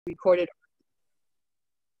recorded.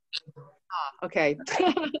 Okay.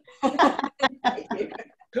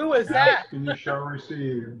 Who is that? And you shall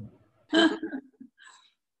receive.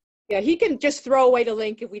 Yeah, he can just throw away the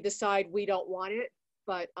link if we decide we don't want it,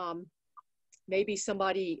 but maybe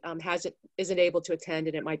somebody isn't able to attend,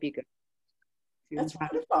 and it might be good. That's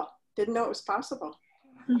wonderful. Didn't know it was possible.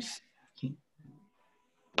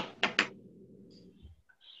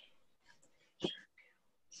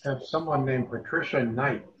 Have someone named Patricia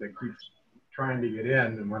Knight that keeps trying to get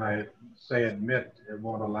in, and when I say admit, it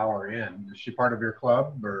won't allow her in. Is she part of your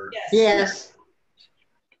club, or? Yes.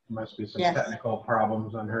 Must be some technical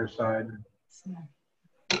problems on her side.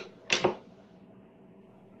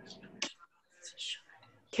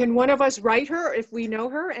 Can one of us write her if we know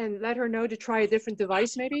her and let her know to try a different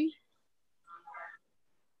device maybe?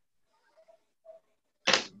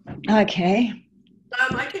 Okay.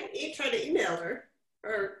 I can try to email her.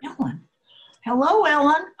 Or Ellen. Hello,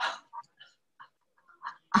 Ellen.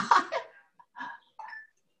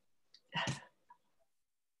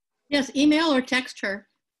 Yes, email or text her.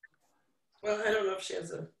 Well, I don't know if she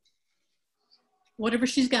has a. Whatever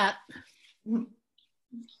she's got.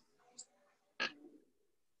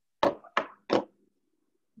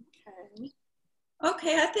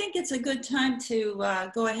 Okay, I think it's a good time to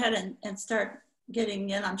go ahead and start getting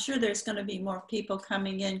in. I'm sure there's going to be more people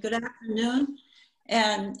coming in. Good afternoon,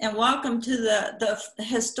 and welcome to the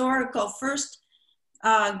historical first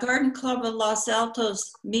Garden Club of Los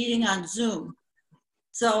Altos meeting on Zoom.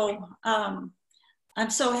 So I'm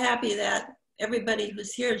so happy that everybody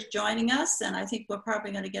who's here is joining us, and I think we're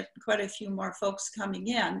probably going to get quite a few more folks coming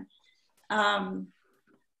in.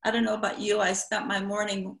 I don't know about you, I spent my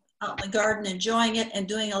morning out in the garden enjoying it and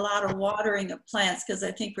doing a lot of watering of plants because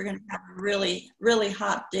I think we're going to have a really, really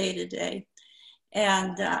hot day today.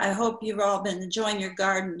 And I hope you've all been enjoying your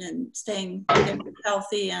garden and staying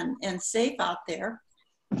healthy and safe out there.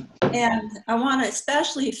 And I want to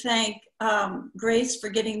especially thank Grace for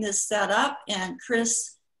getting this set up, and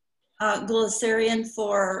Chris Gliserian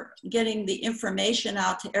for getting the information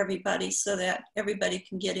out to everybody so that everybody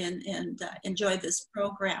can get in and enjoy this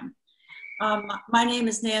program. My name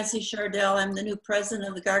is Nancy Chardell. I'm the new president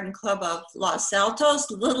of the Garden Club of Los Altos.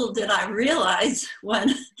 Little did I realize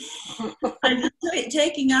when I was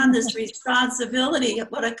taking on this responsibility,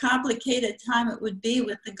 what a complicated time it would be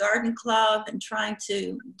with the Garden Club and trying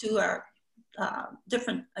to do our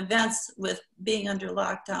different events with being under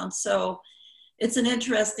lockdown. So it's an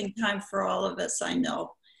interesting time for all of us, I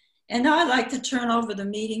know. And now I'd like to turn over the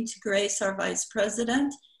meeting to Grace, our vice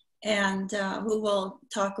president, and who will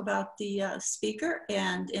talk about the speaker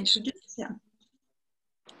and introduce him.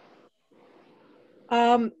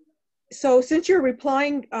 So since you're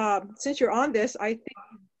replying, since you're on this, I think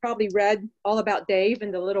you probably read all about Dave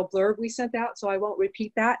and the little blurb we sent out, so I won't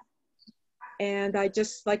repeat that. And I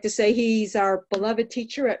just like to say he's our beloved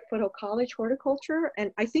teacher at Foothill College Horticulture,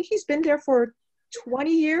 and I think he's been there for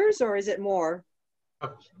 20 years, or is it more?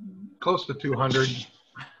 Close to 200.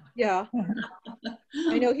 Yeah,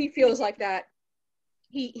 I know he feels like that.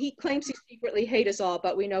 He claims he secretly hates us all,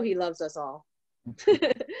 but we know he loves us all. So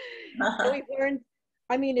we've learned,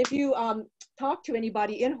 I mean, if you talk to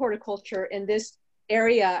anybody in horticulture in this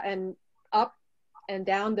area and up and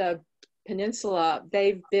down the peninsula,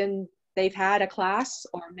 they've had a class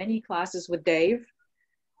or many classes with Dave,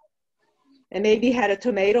 and maybe had a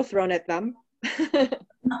tomato thrown at them.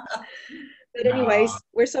 But anyways,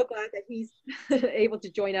 we're so glad that he's able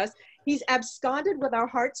to join us. He's absconded with our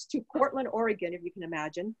hearts to Portland, Oregon, if you can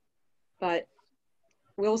imagine. But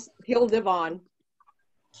he'll live on.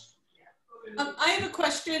 I have a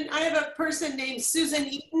question. I have a person named Susan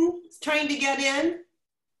Eaton trying to get in.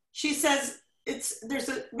 She says there's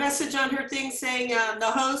a message on her thing saying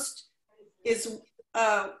the host is,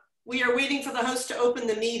 we are waiting for the host to open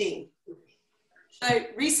the meeting. Should I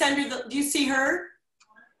resend her do you see her?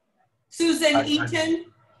 Susan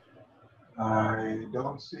Eaton? I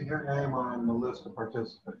don't see her name on the list of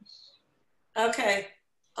participants. Okay,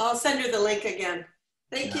 I'll send her the link again.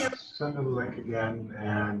 Thank you. Send her the link again,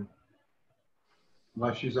 and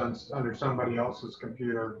unless she's under somebody else's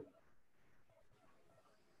computer,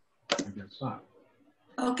 I guess not.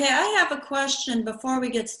 Okay, I have a question before we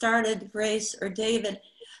get started, Grace or David.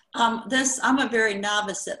 I'm a very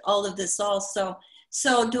novice at all of this also.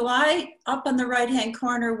 So do I, up on the right-hand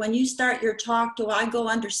corner, when you start your talk, do I go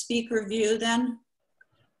under speaker view then?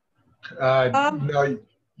 No,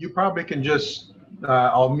 you probably can just,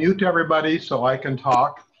 I'll mute everybody so I can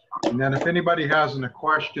talk. And then if anybody has a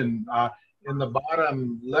question, in the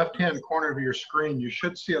bottom left-hand corner of your screen, you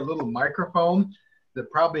should see a little microphone that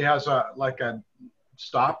probably has like a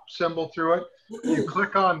stop symbol through it. you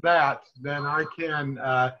click on that, then I can,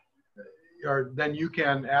 or then you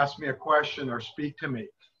can ask me a question or speak to me.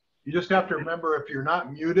 You just have to remember, if you're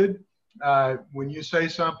not muted, when you say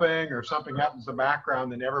something or something happens in the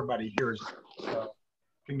background, then everybody hears it. So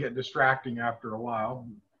it can get distracting after a while.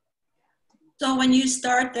 So when you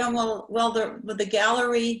start, then will the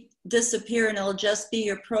gallery disappear and it'll just be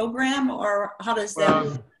your program, or how does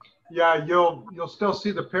that? Yeah, you'll still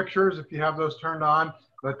see the pictures if you have those turned on,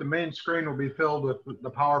 but the main screen will be filled with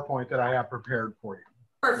the PowerPoint that I have prepared for you.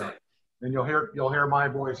 Perfect. And you'll hear my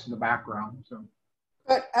voice in the background. So.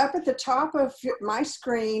 But up at the top of my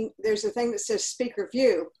screen, there's a thing that says speaker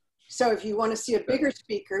view. So if you want to see a bigger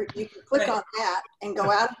speaker, you can click on that and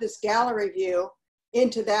go out of this gallery view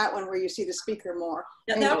into that one where you see the speaker more.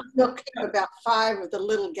 Yeah, and you'll keep about 5 of the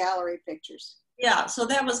little gallery pictures. Yeah, so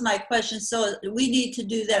that was my question. So we need to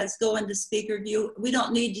do that, is go into speaker view. We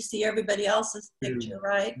don't need to see everybody else's picture,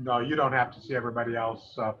 right? No, you don't have to see everybody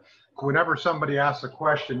else. Whenever somebody asks a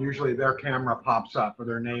question, usually their camera pops up or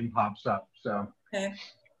their name pops up. So. Okay.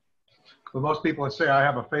 But most people would say I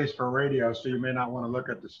have a face for radio, so you may not want to look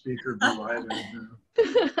at the speaker view either.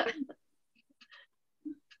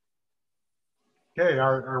 Okay,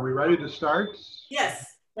 are we ready to start?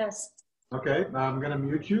 Yes. Yes. Okay, I'm going to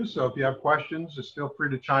mute you, so if you have questions, just feel free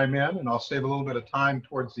to chime in, and I'll save a little bit of time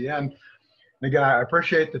towards the end. And again, I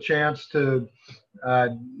appreciate the chance to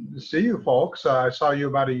see you folks. I saw you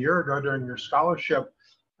about a year ago during your scholarship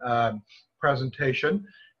presentation.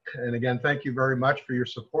 And again, thank you very much for your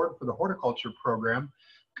support for the horticulture program.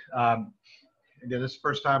 Again, this is the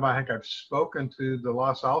first time I think I've spoken to the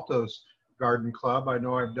Los Altos Garden Club. I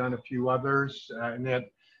know I've done a few others, and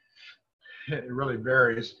it really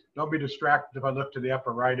varies. Don't be distracted if I look to the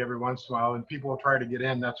upper right every once in a while, and people will try to get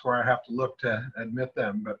in. That's where I have to look to admit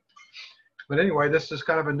them. But anyway, this is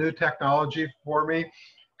kind of a new technology for me.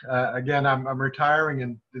 Again, I'm retiring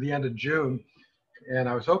in the end of June. And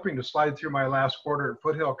I was hoping to slide through my last quarter at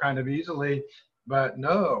Foothill kind of easily, but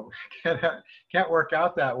no, can't work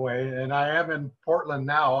out that way. And I am in Portland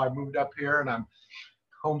now. I moved up here and I'm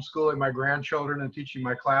homeschooling my grandchildren and teaching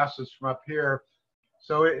my classes from up here.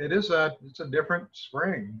 So it's a different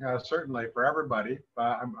spring, certainly for everybody.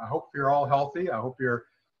 I hope you're all healthy. I hope you're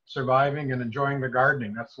surviving and enjoying the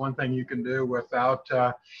gardening. That's one thing you can do without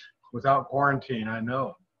quarantine, I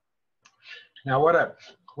know. Now, what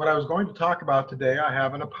I was going to talk about today, I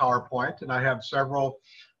have in a PowerPoint, and I have several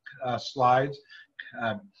slides.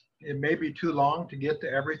 It may be too long to get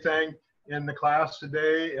to everything in the class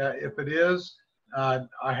today. If it is,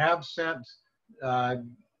 I have sent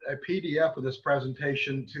a PDF of this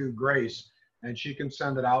presentation to Grace, and she can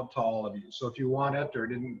send it out to all of you. So if you want it or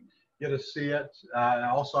didn't get to see it,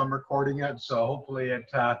 also I'm recording it, so hopefully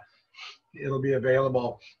it'll be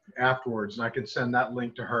available afterwards, and I can send that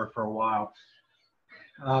link to her for a while.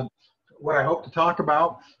 What I hope to talk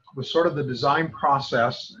about was sort of the design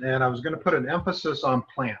process, and I was going to put an emphasis on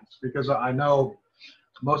plants because I know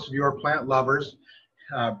most of you are plant lovers.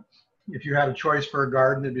 If you had a choice for a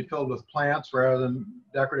garden, it'd be filled with plants rather than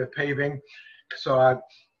decorative paving. So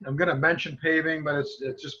I'm going to mention paving, but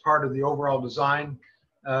it's just part of the overall design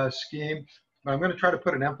scheme. But I'm going to try to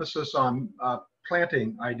put an emphasis on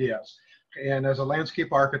planting ideas. And as a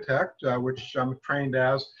landscape architect, which I'm trained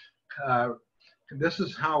as, this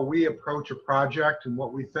is how we approach a project and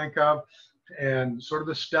what we think of and sort of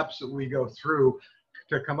the steps that we go through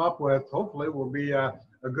to come up with, hopefully, will be a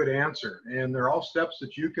good answer. And they're all steps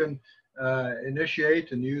that you can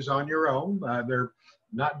initiate and use on your own. They're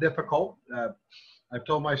not difficult. I've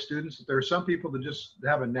told my students that there are some people that just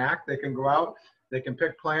have a knack. They can go out, they can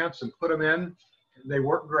pick plants and put them in. They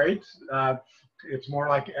work great. It's more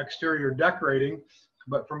like exterior decorating.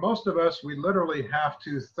 But for most of us, we literally have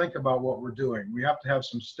to think about what we're doing. We have to have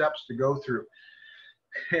some steps to go through.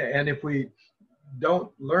 And if we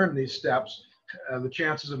don't learn these steps, the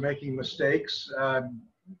chances of making mistakes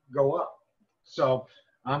go up. So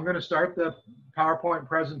I'm going to start the PowerPoint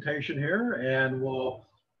presentation here, and we'll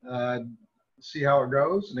see how it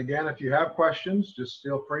goes. And again, if you have questions, just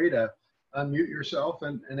feel free to unmute yourself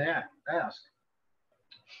and ask.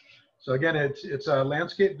 So again, it's a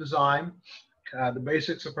landscape design. The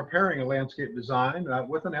basics of preparing a landscape design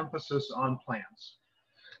with an emphasis on plants.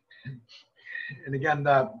 And again,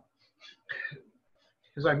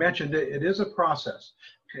 as I mentioned, it is a process.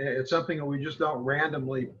 It's something that we just don't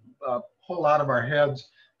randomly pull out of our heads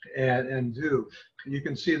and do. You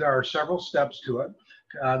can see there are several steps to it.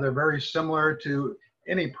 They're very similar to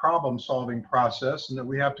any problem-solving process, and that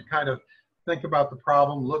we have to kind of think about the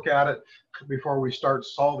problem, look at it before we start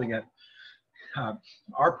solving it.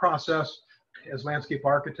 Our process as landscape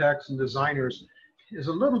architects and designers is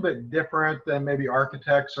a little bit different than maybe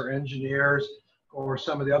architects or engineers or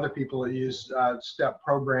some of the other people that use STEP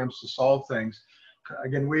programs to solve things.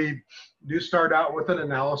 Again, we do start out with an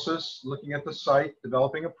analysis, looking at the site,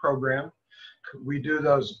 developing a program. We do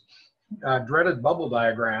those dreaded bubble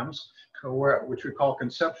diagrams, which we call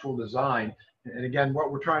conceptual design. And again,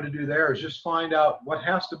 what we're trying to do there is just find out what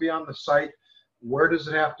has to be on the site, where does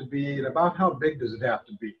it have to be, and about how big does it have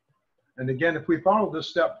to be. And again, if we follow this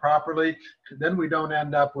step properly, then we don't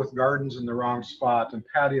end up with gardens in the wrong spot and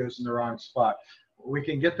patios in the wrong spot. We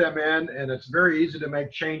can get them in, and it's very easy to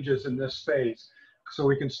make changes in this phase, so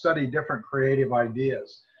we can study different creative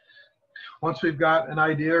ideas. Once we've got an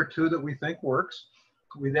idea or two that we think works,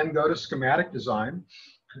 we then go to schematic design.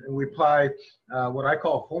 And we apply what I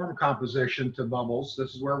call form composition to bubbles.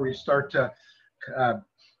 This is where we start to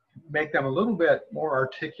make them a little bit more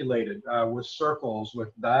articulated with circles, with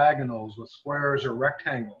diagonals, with squares or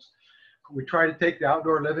rectangles. We try to take the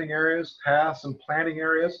outdoor living areas, paths, and planting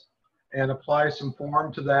areas and apply some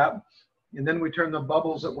form to that. And then we turn the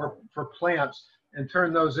bubbles that were for plants and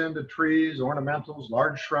turn those into trees, ornamentals,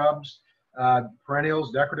 large shrubs,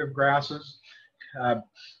 perennials, decorative grasses.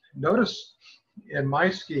 Notice in my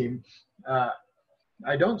scheme,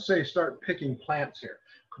 I don't say start picking plants here.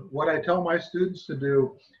 What I tell my students to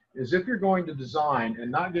do is, if you're going to design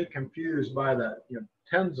and not get confused by the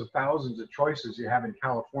tens of thousands of choices you have in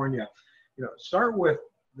California, start with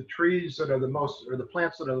the trees that are the most, or the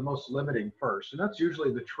plants that are the most limiting first. And that's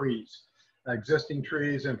usually the trees, existing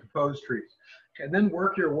trees and proposed trees. And then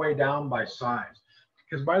work your way down by size.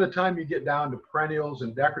 Because by the time you get down to perennials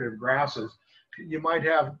and decorative grasses, you might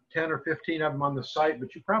have 10 or 15 of them on the site,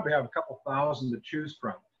 but you probably have a couple thousand to choose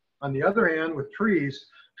from. On the other hand, with trees,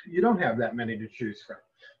 you don't have that many to choose from.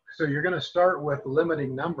 So you're going to start with a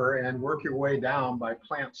limiting number and work your way down by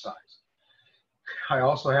plant size. I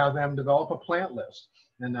also have them develop a plant list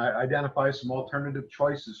and identify some alternative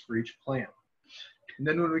choices for each plant. And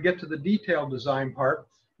then when we get to the detailed design part,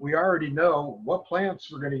 we already know what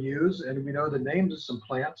plants we're going to use, and we know the names of some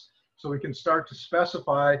plants, so we can start to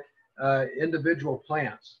specify individual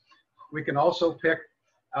plants. We can also pick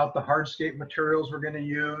out the hardscape materials we're going to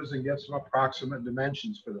use and get some approximate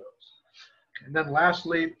dimensions for those. And then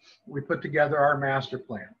lastly, we put together our master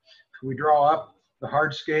plan. We draw up the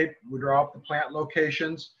hardscape, we draw up the plant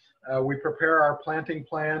locations, we prepare our planting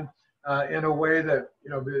plan in a way that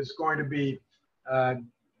is going to be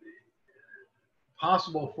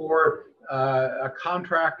possible for a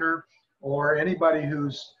contractor or anybody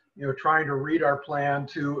who's trying to read our plan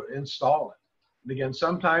to install it. And again,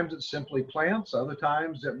 sometimes it's simply plants, other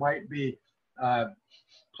times it might be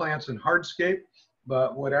plants in hardscape,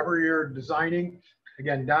 but whatever you're designing,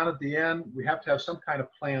 again, down at the end, we have to have some kind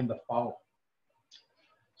of plan to follow.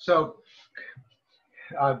 So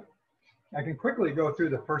I can quickly go through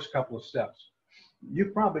the first couple of steps.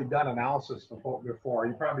 You've probably done analysis before,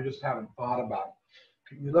 you probably just haven't thought about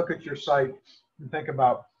it. You look at your site and think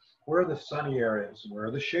about, where are the sunny areas? Where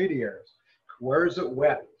are the shady areas? Where is it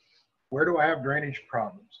wet? Where do I have drainage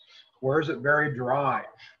problems? Where is it very dry?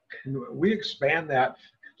 And we expand that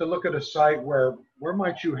to look at a site where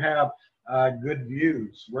might you have good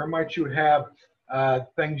views? Where might you have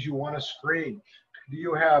things you want to screen? Do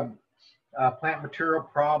you have plant material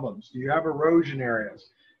problems? Do you have erosion areas?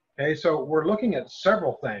 Okay, so we're looking at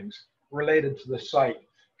several things related to the site.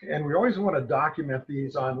 And we always want to document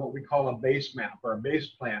these on what we call a base map or a base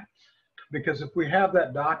plan. Because if we have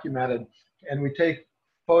that documented and we take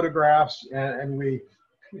photographs and we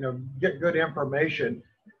get good information,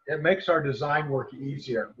 it makes our design work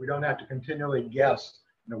easier. We don't have to continually guess,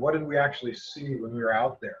 what did we actually see when we were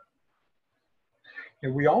out there?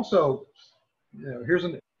 And we also, here's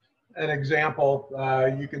an example.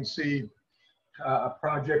 You can see a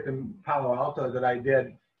project in Palo Alto that I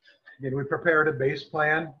did. And we prepared a base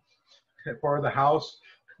plan for the house,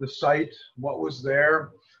 the site, what was there.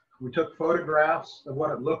 We took photographs of what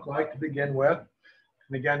it looked like to begin with.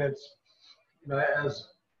 And again, it's,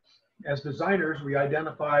 as designers, we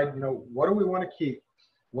identified, what do we want to keep?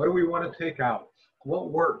 What do we want to take out? What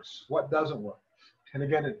works? What doesn't work? And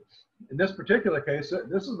again, in this particular case,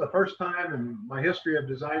 this is the first time in my history of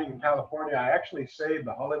designing in California, I actually saved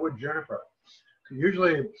the Hollywood juniper.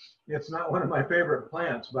 Usually, it's not one of my favorite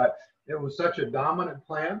plants, but it was such a dominant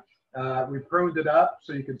plant. We pruned it up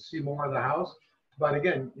so you could see more of the house. But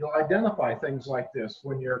again, you'll identify things like this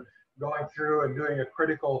when you're going through and doing a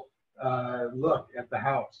critical look at the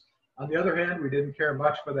house. On the other hand, we didn't care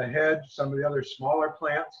much for the hedge, some of the other smaller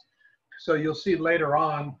plants. So you'll see later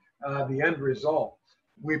on the end result.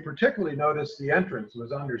 We particularly noticed the entrance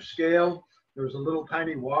was under scale. There was a little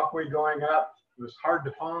tiny walkway going up. It was hard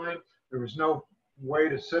to find. There was no way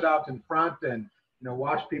to sit out in front and, you know,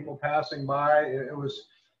 watch people passing by. It was,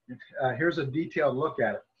 here's a detailed look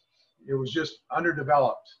at it. It was just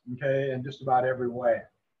underdeveloped, okay, in just about every way.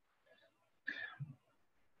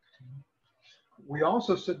 We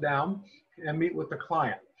also sit down and meet with the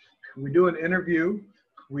client. We do an interview.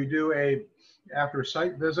 We do after a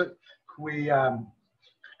site visit, we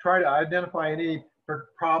try to identify any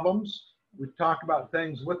problems. We talk about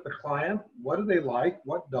things with the client. What do they like?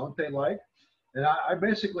 What don't they like? And I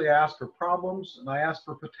basically ask for problems and I ask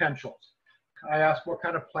for potentials. I ask what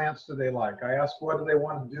kind of plants do they like? I ask what do they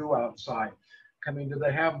want to do outside? I mean, do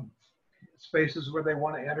they have spaces where they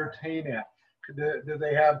want to entertain at? Do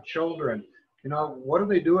they have children? You know, what are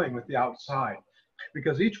they doing with the outside?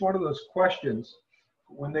 Because each one of those questions,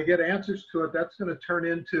 when they get answers to it, that's going to turn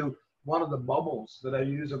into one of the bubbles that I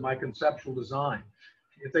use in my conceptual design.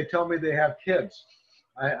 If they tell me they have kids,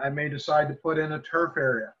 I may decide to put in a turf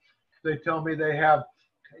area. If they tell me they have,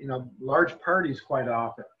 you know, large parties quite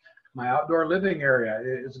often, my outdoor living area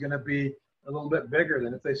is going to be a little bit bigger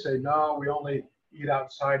than if they say, no, we only eat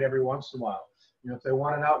outside every once in a while. You know, if they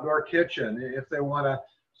want an outdoor kitchen, if they want a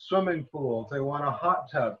swimming pool, if they want a hot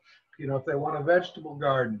tub, you know, if they want a vegetable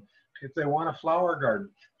garden, if they want a flower garden,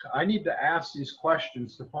 I need to ask these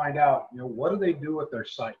questions to find out, you know, what do they do with their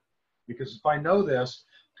site? Because if I know this,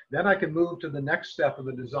 then I can move to the next step of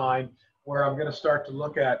the design where I'm going to start to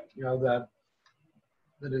look at, you know,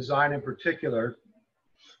 the design in particular.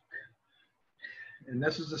 And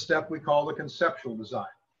this is the step we call the conceptual design.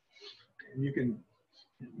 And you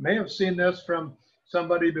may have seen this from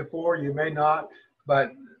somebody before, you may not,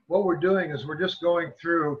 but what we're doing is we're just going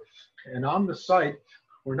through, and on the site,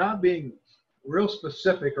 we're not being real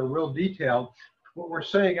specific or real detailed. What we're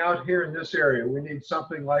saying out here in this area, we need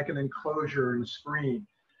something like an enclosure and a screen.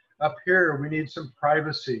 Up here, we need some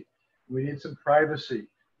privacy. We need some privacy.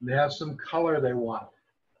 They have some color they want.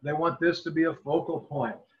 They want this to be a focal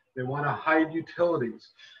point. They want to hide utilities.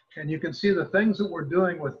 And you can see the things that we're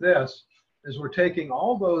doing with this is we're taking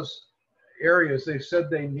all those areas they said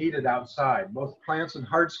they needed outside, both plants and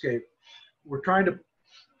hardscape. We're trying to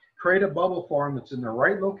create a bubble form that's in the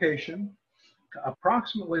right location,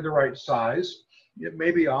 approximately the right size. It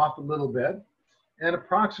may be off a little bit, and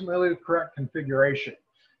approximately the correct configuration.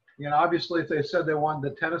 You know, obviously, if they said they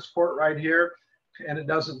wanted the tennis court right here and it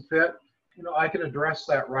doesn't fit, you know, I can address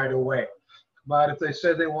that right away. But if they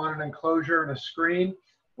said they want an enclosure and a screen,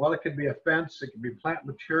 well, it could be a fence, it could be plant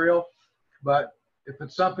material. But if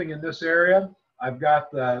it's something in this area, I've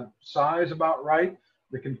got the size about right,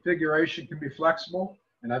 the configuration can be flexible,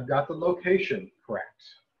 and I've got the location correct.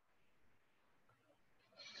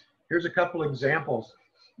 Here's a couple examples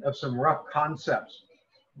of some rough concepts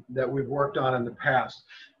that we've worked on in the past.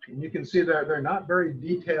 And you can see they're not very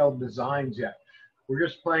detailed designs yet. We're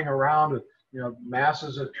just playing around with, you know,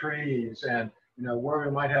 masses of trees and, you know, where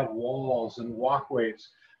we might have walls and walkways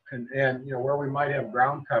and you know, where we might have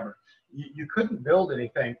ground cover. You couldn't build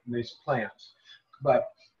anything from these plans, but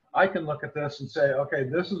I can look at this and say, okay,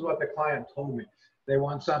 this is what the client told me. They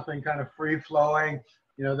want something kind of free flowing.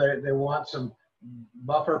 You know, they want some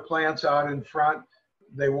buffer plants out in front.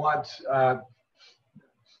 They want some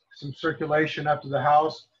circulation up to the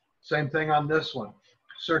house. Same thing on this one.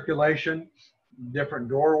 Circulation, different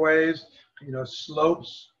doorways, you know,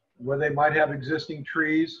 slopes where they might have existing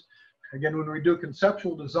trees. Again, when we do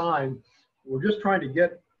conceptual design, we're just trying to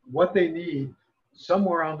get what they need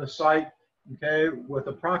somewhere on the site, okay, with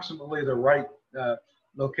approximately the right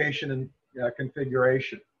location and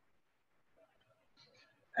configuration.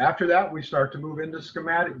 After that, we start to move into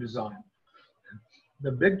schematic design.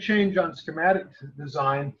 The big change on schematic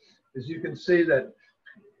design is you can see that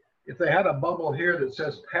if they had a bubble here that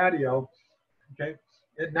says patio, okay,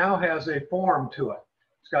 it now has a form to it.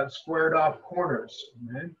 It's got squared off corners.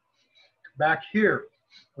 Okay? Back here,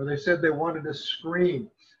 where they said they wanted a screen,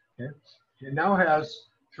 okay, it now has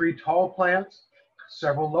 3 tall plants,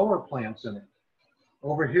 several lower plants in it.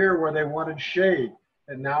 Over here, where they wanted shade,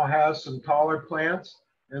 it now has some taller plants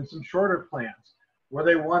and some shorter plants. Where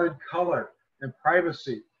they wanted color and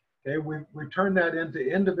privacy, okay, we turned that into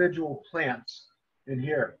individual plants in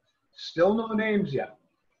here. Still no names yet,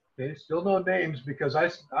 okay, still no names because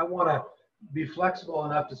I want to be flexible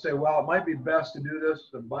enough to say, well, it might be best to do this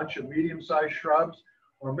with a bunch of medium-sized shrubs,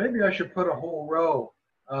 or maybe I should put a whole row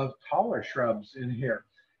of taller shrubs in here.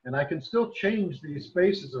 And I can still change these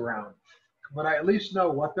spaces around, but I at least know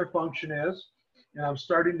what their function is. And I'm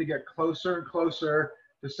starting to get closer and closer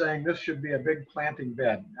to saying this should be a big planting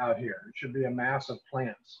bed out here. It should be a mass of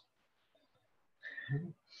plants.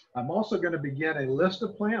 I'm also going to begin a list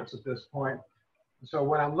of plants at this point. So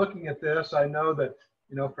when I'm looking at this, I know that,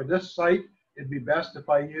 you know, for this site, it'd be best if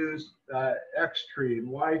I used X tree, and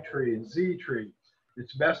Y tree, and Z tree.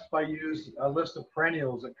 It's best if I use a list of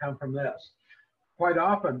perennials that come from this. Quite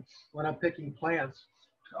often, when I'm picking plants,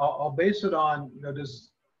 I'll base it on, you know, does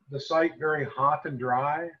the site very hot and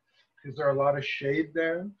dry? Is there a lot of shade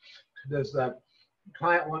there? Does the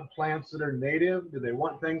client want plants that are native? Do they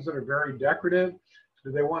want things that are very decorative?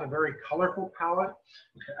 Do they want a very colorful palette?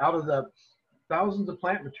 Out of the thousands of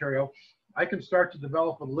plant material, I can start to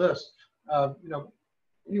develop a list of, you know,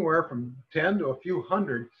 anywhere from 10 to a few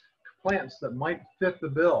hundred plants that might fit the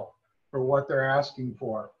bill for what they're asking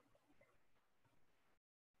for.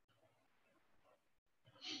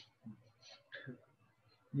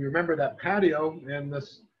 You remember that patio in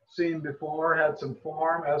this scene before had some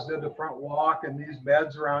form, as did the front walk and these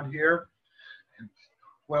beds around here.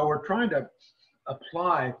 Well, we're trying to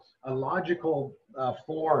apply a logical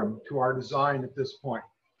form to our design at this point.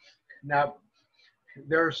 Now,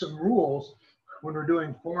 there are some rules when we're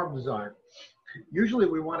doing form design. Usually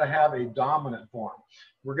we want to have a dominant form.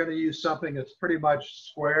 We're going to use something that's pretty much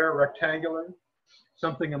square, rectangular,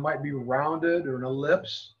 something that might be rounded or an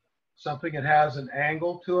ellipse, something that has an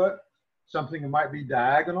angle to it, something that might be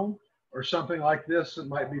diagonal, or something like this that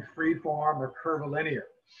might be freeform or curvilinear.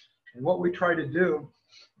 And what we try to do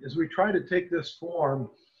is we try to take this form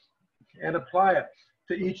and apply it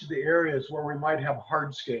to each of the areas where we might have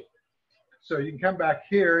hardscape. So you can come back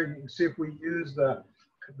here and you can see if we use the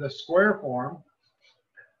square form,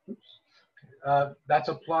 that's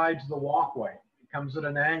applied to the walkway. It comes at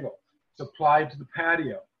an angle. It's applied to the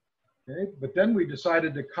patio. Okay? But then we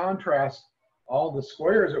decided to contrast all the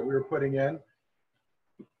squares that we were putting in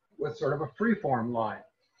with sort of a freeform line.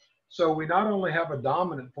 So we not only have a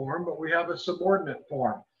dominant form, but we have a subordinate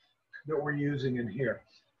form that we're using in here.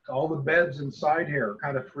 All the beds inside here are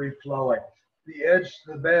kind of free-flowing. The edge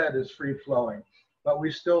to the bed is free-flowing, but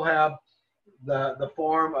we still have the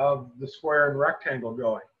form of the square and rectangle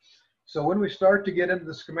going. So when we start to get into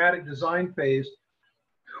the schematic design phase,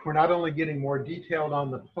 we're not only getting more detailed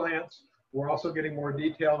on the plants, we're also getting more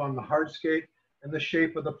detailed on the hardscape and the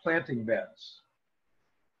shape of the planting beds.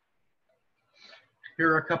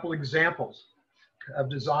 Here are a couple examples of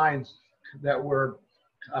designs that we're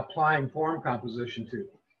applying form composition to.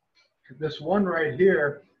 This one right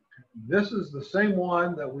here, this is the same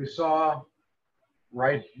one that we saw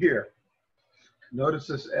right here. Notice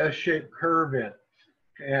this S-shaped curve in,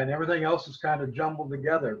 and everything else is kind of jumbled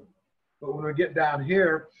together. But when we get down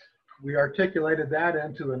here, we articulated that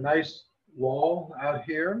into a nice wall out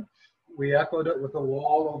here. We echoed it with a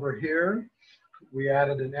wall over here. We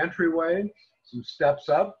added an entryway, some steps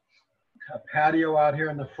up, a patio out here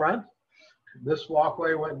in the front. This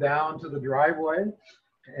walkway went down to the driveway,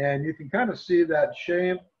 and you can kind of see that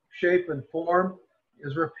shape and form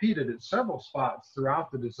is repeated at several spots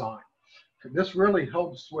throughout the design. This really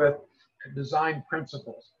helps with design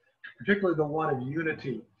principles, particularly the one of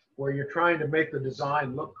unity, where you're trying to make the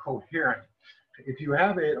design look coherent. If you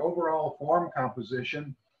have an overall form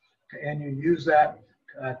composition and you use that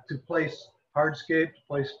to place hardscape, to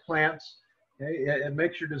place plants, okay, it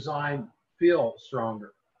makes your design feel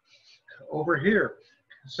stronger. Over here,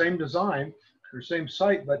 same design, or same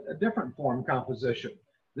site, but a different form composition.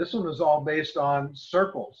 This one is all based on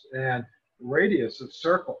circles and radius of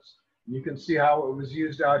circles. You can see how it was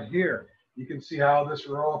used out here. You can see how this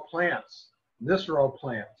row of plants, this row of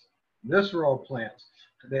plants, this row of plants,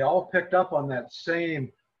 they all picked up on that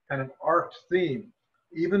same kind of arced theme.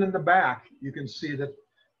 Even in the back, you can see that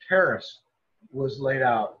terrace was laid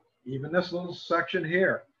out. Even this little section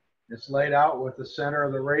here, it's laid out with the center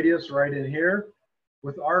of the radius right in here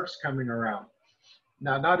with arcs coming around.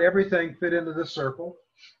 Now, not everything fit into the circle.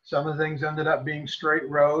 Some of the things ended up being straight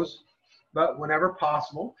rows, but whenever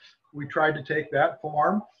possible, we tried to take that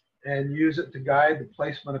form and use it to guide the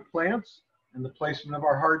placement of plants and the placement of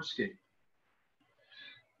our hardscape.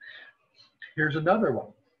 Here's another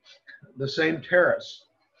one, the same terrace.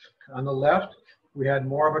 On the left, we had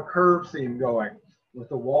more of a curved theme going with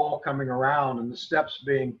the wall coming around and the steps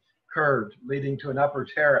being curved, leading to an upper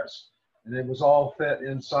terrace. And it was all fit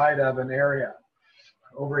inside of an area.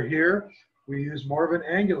 Over here, we used more of an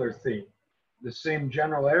angular theme, the same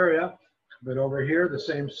general area, but over here, the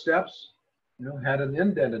same steps, you know, had an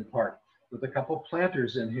indented part with a couple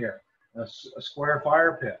planters in here, a square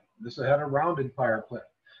fire pit. This had a rounded fire pit.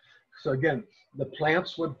 So again, the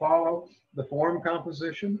plants would follow the form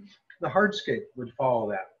composition, the hardscape would follow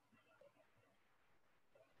that.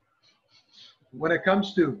 When it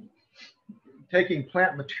comes to taking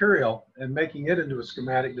plant material and making it into a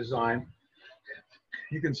schematic design,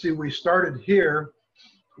 you can see we started here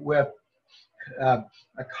with a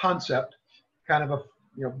concept, kind of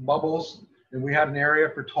a, bubbles And we had an area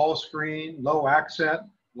for tall screen, low accent,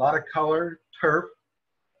 a lot of color, turf.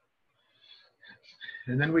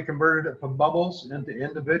 And then we converted it from bubbles into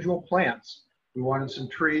individual plants. We wanted some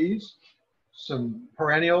trees, some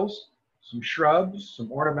perennials, some shrubs,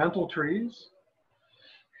 some ornamental trees.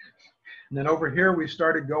 And then over here, we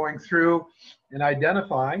started going through and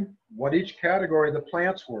identifying what each category of the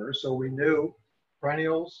plants were. So we knew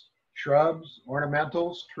perennials, shrubs,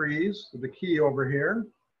 ornamentals, trees, with the key over here.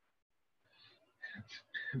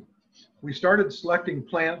 We started selecting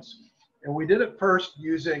plants, and we did it first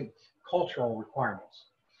using cultural requirements.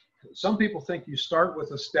 Some people think you start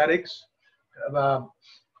with aesthetics, but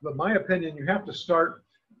in my opinion, you have to start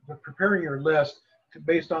preparing your list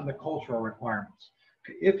based on the cultural requirements.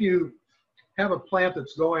 If you have a plant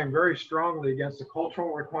that's going very strongly against the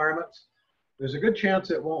cultural requirements, there's a good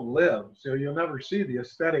chance it won't live, so you'll never see the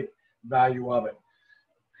aesthetic value of it.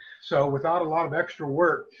 So without a lot of extra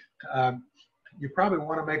work, you probably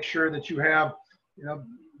want to make sure that you have,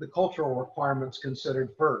 the cultural requirements considered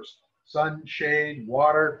first. Sun, shade,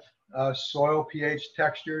 water, soil pH,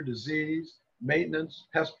 texture, disease, maintenance,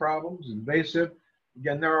 pest problems, invasive.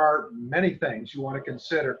 Again, there are many things you want to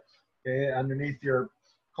consider, okay, underneath your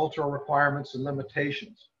cultural requirements and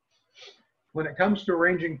limitations. When it comes to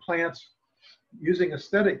arranging plants using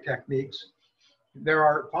aesthetic techniques, there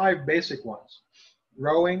are 5 basic ones: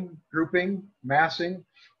 rowing, grouping, massing,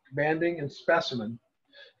 banding, and specimen.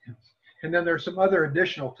 And then there's some other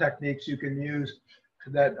additional techniques you can use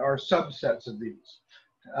that are subsets of these.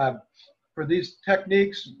 For these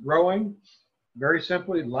techniques, rowing, very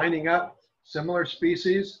simply lining up similar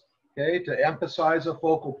species, okay, to emphasize a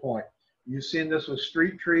focal point. You've seen this with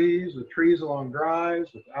street trees, with trees along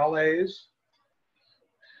drives, with alleys.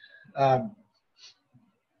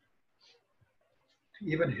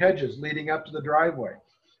 Even hedges leading up to the driveway,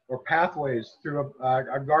 or pathways through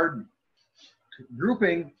a garden.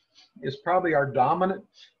 Grouping is probably our dominant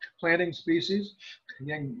planting species.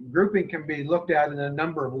 Again, grouping can be looked at in a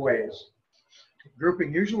number of ways.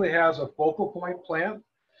 Grouping usually has a focal point plant.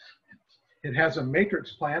 It has a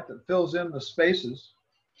matrix plant that fills in the spaces.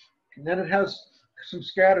 And then it has some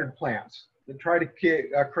scattered plants that try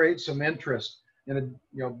to create some interest in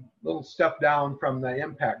a little step down from the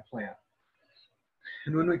impact plant.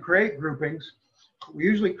 And when we create groupings, we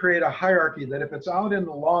usually create a hierarchy that if it's out in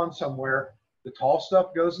the lawn somewhere, the tall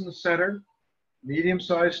stuff goes in the center,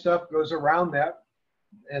 medium-sized stuff goes around that,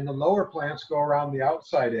 and the lower plants go around the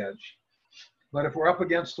outside edge. But if we're up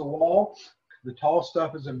against the wall, the tall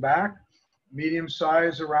stuff is in back, medium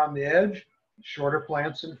size around the edge, shorter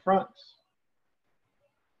plants in front.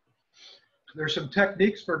 There's some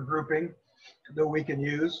techniques for grouping that we can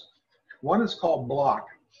use. One is called block,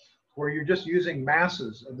 where you're just using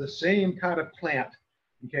masses of the same kind of plant,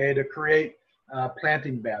 okay, to create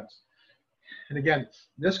planting beds. And again,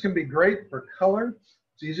 this can be great for color.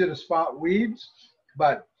 It's easy to spot weeds,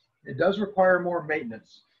 but it does require more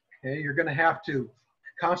maintenance. Okay, you're going to have to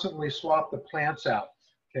constantly swap the plants out.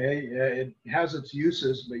 Okay, it has its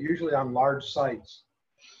uses, but usually on large sites.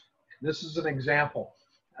 This is an example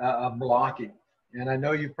of blocking. And I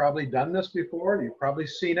know you've probably done this before, you've probably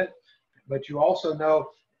seen it, but you also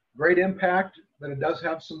know great impact, but it does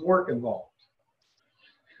have some work involved.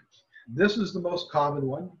 This is the most common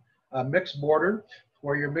one, a mixed border,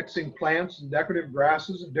 where you're mixing plants and decorative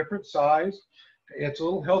grasses of different size. It's a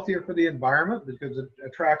little healthier for the environment because it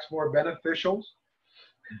attracts more beneficials.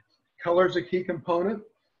 Color is a key component.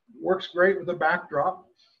 Works great with a backdrop.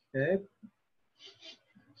 Okay.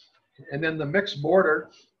 And then the mixed border,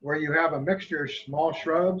 where you have a mixture of small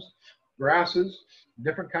shrubs, grasses,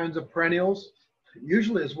 different kinds of perennials,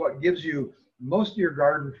 usually is what gives you most of your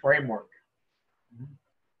garden framework.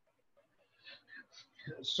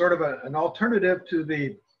 Sort of an alternative to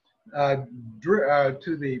the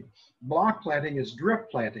block planting is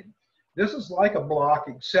drift planting. This is like a block,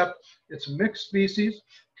 except it's mixed species,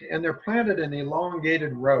 and they're planted in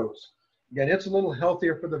elongated rows. Again, it's a little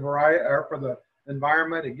healthier for the variety, or for the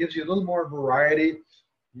environment. It gives you a little more variety,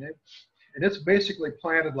 okay? And it's basically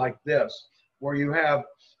planted like this, where you have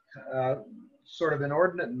sort of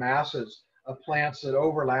inordinate masses of plants that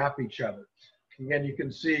overlap each other. Again, you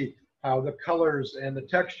can see how the colors and the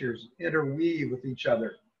textures interweave with each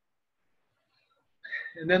other.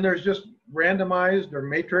 And then there's just randomized or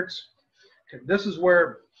matrix. This is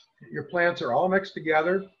where your plants are all mixed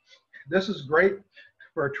together. This is great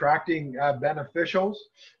for attracting beneficials.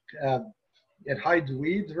 It hides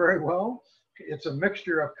weeds very well. It's a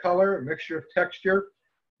mixture of color, a mixture of texture,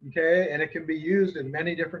 okay, and it can be used in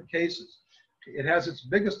many different cases. It has its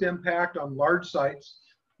biggest impact on large sites,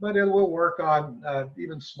 but it will work on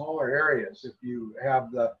even smaller areas if you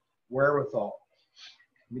have the wherewithal.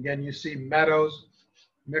 And again, you see meadows,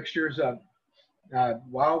 mixtures of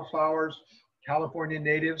wildflowers, California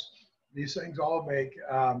natives. These things all make,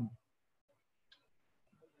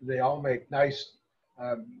 they all make nice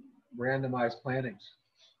randomized plantings.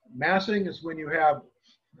 Massing is when you have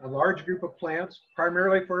a large group of plants,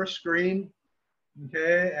 primarily for a screen,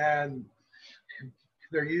 okay, and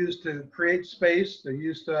they're used to create space. They're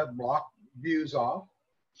used to block views off.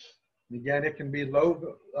 And again, it can be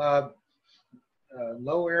low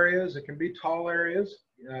areas. It can be tall areas,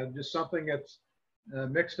 just something that's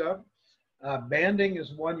mixed up. Banding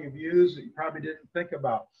is one you've used that you probably didn't think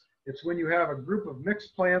about. It's when you have a group of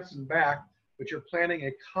mixed plants in back, but you're planting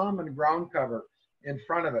a common ground cover in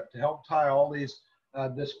front of it to help tie all these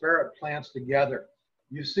disparate plants together.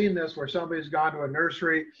 You've seen this where somebody's gone to a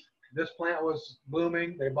nursery. This plant was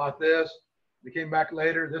blooming, they bought this. They came back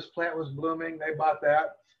later, this plant was blooming, they bought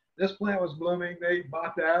that. This plant was blooming, they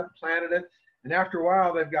bought that, planted it. And after a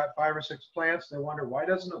while, they've got 5 or 6 plants. They wonder, why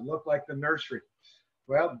doesn't it look like the nursery?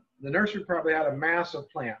 Well, the nursery probably had a mass of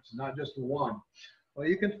plants, not just one. Well,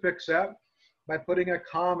 you can fix that by putting a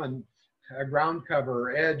common ground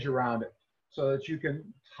cover or edge around it so that you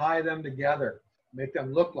can tie them together, make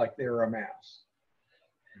them look like they're a mass.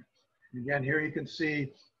 Again, here you can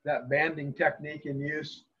see that banding technique in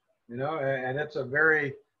use, you know, and it's a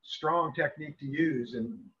very strong technique to use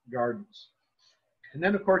in gardens. And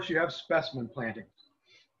then, of course, you have specimen planting,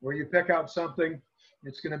 where you pick out something,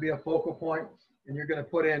 it's going to be a focal point, and you're going to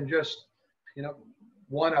put in just, you know,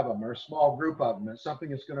 one of them or a small group of them. It's something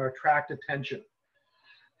that's going to attract attention.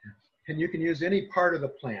 And you can use any part of the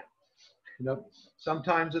plant. You know,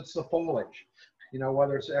 sometimes it's the foliage, you know,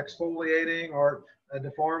 whether it's exfoliating or a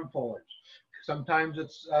deformed foliage. Sometimes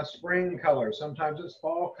it's spring color. Sometimes it's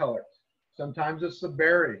fall color. Sometimes it's the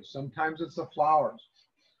berries. Sometimes it's the flowers.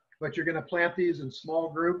 But you're going to plant these in small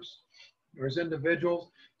groups or as individuals,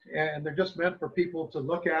 and they're just meant for people to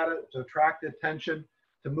look at it, to attract attention,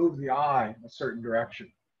 to move the eye a certain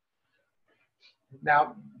direction.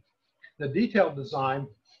 Now, the detailed design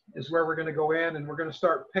is where we're going to go in and we're going to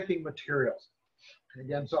start picking materials.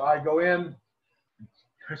 Again, so I go in,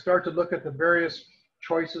 I start to look at the various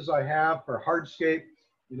choices I have for hardscape.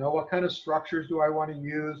 You know, what kind of structures do I want to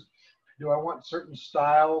use? Do I want certain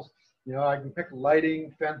styles? You know, I can pick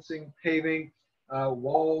lighting, fencing, paving,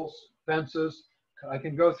 walls, fences. I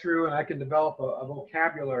can go through and I can develop a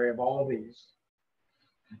vocabulary of all of these.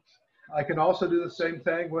 I can also do the same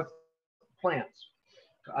thing with plants.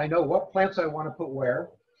 I know what plants I want to put where.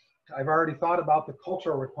 I've already thought about the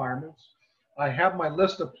cultural requirements. I have my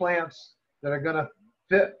list of plants that are going to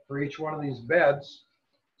fit for each one of these beds.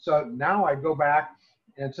 So now I go back,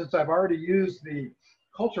 and since I've already used the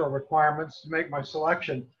cultural requirements to make my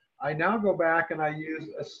selection, I now go back and I use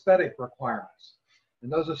aesthetic requirements.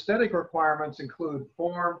 And those aesthetic requirements include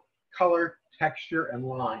form, color, texture, and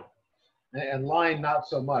line. And line not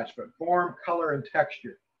so much, but form, color, and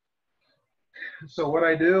texture. So what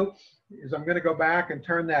I do is I'm going to go back and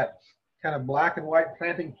turn that kind of black and white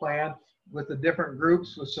planting plan with the different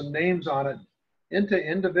groups with some names on it into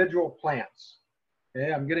individual plants.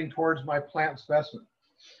 Okay, I'm getting towards my plant specimen.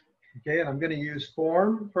 Okay, and I'm going to use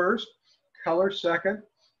form first, color second,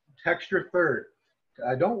 texture third.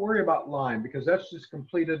 Don't worry about line because that's just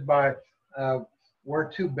completed by where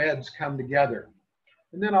 2 beds come together.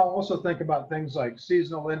 And then I'll also think about things like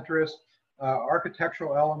seasonal interest,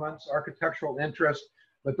 architectural elements, architectural interest,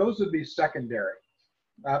 but those would be secondary.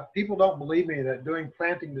 People don't believe me that doing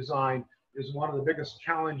planting design is one of the biggest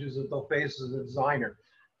challenges that they'll face as a designer.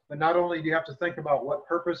 But not only do you have to think about what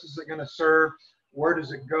purpose is it going to serve, where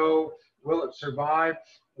does it go, will it survive,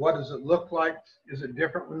 what does it look like, is it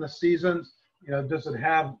different in the seasons, you know, does it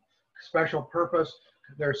have special purpose?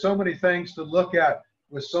 There are so many things to look at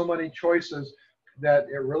with so many choices that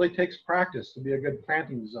it really takes practice to be a good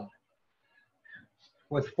planting design.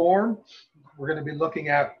 With form, we're going to be looking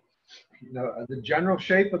at, you know, the general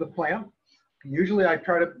shape of the plant. Usually I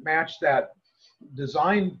try to match that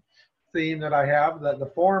design theme that I have,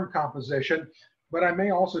 the form composition, but I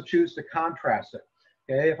may also choose to contrast it.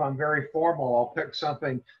 Okay, if I'm very formal, I'll pick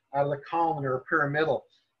something out of the column or pyramidal.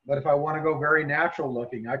 But if I want to go very natural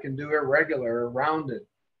looking, I can do irregular or rounded.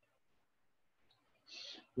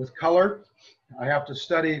 With color, I have to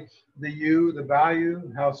study the hue, the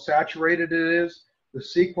value, how saturated it is, the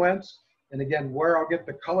sequence, and again, where I'll get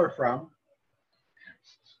the color from.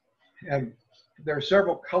 And there are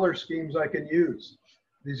several color schemes I can use.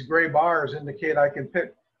 These gray bars indicate I can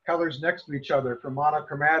pick colors next to each other for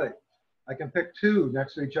monochromatic. I can pick 2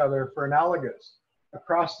 next to each other for analogous.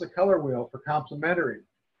 Across the color wheel for complementary.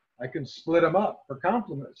 I can split them up for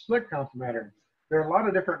split complementary. there are a lot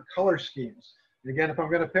of different color schemes. Again, if I'm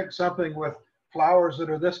going to pick something with flowers that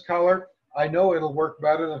are this color, I know it'll work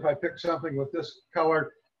better than if I pick something with this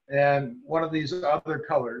color and one of these other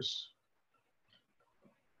colors.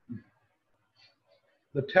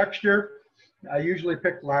 The texture, I usually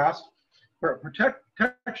pick last.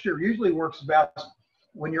 Texture usually works best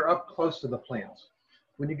when you're up close to the plants.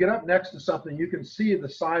 When you get up next to something, you can see the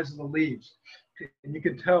size of the leaves. And you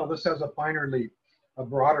can tell this has a finer leaf, a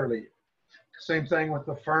broader leaf. Same thing with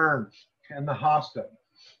the fern and the hosta.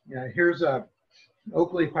 Here's a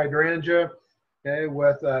oak leaf hydrangea, okay,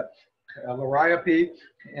 with a liriope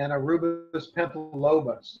and a rubus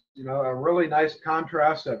pentalobus. A really nice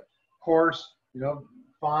contrast of coarse,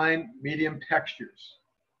 fine, medium textures.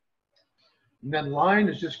 And then line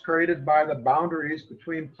is just created by the boundaries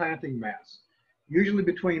between planting mass, usually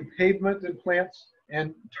between pavement and plants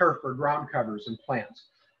and turf or ground covers and plants.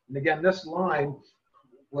 And again, this line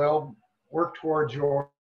will work towards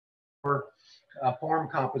your form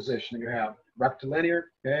composition. You have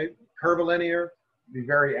rectilinear, okay, curvilinear, be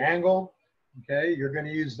very angled, okay, you're going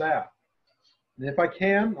to use that. And if I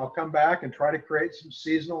can, I'll come back and try to create some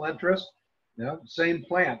seasonal interest. Same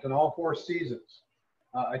plant in all 4 seasons.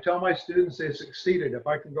 I tell my students they succeeded if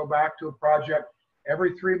I can go back to a project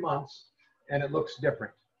every 3 months and it looks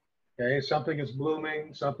different. Okay, something is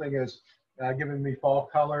blooming, something is giving me fall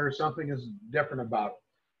color, something is different about it.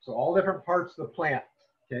 So all different parts of the plant,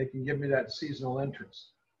 okay, can give me that seasonal interest.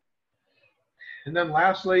 And then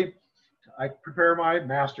lastly, I prepare my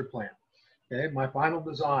master plan. Okay, my final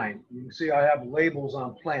design. You can see I have labels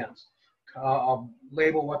on plants. I'll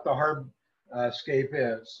label what the hardscape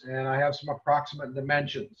is, and I have some approximate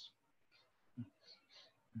dimensions.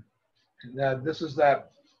 This is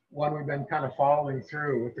that one we've been kind of following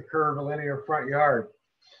through with the curvilinear front yard.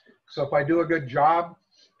 So if I do a good job,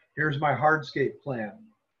 here's my hardscape plan.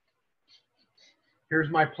 Here's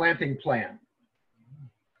my planting plan.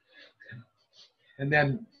 And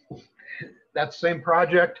then that same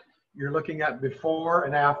project, you're looking at before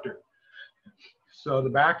and after. So the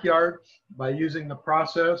backyard, by using the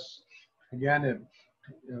process, again,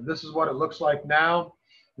 this is what it looks like now.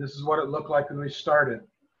 This is what it looked like when we started.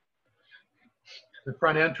 The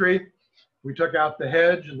front entry, we took out the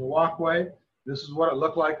hedge and the walkway. This is what it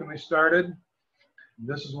looked like when we started.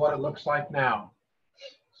 This is what it looks like now.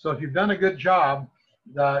 So if you've done a good job,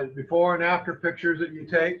 the before and after pictures that you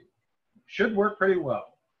take should work pretty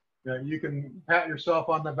well. You can pat yourself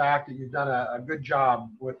on the back that you've done a good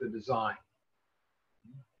job with the design.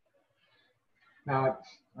 Now,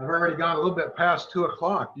 I've already gone a little bit past 2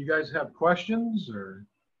 o'clock. Do you guys have questions or?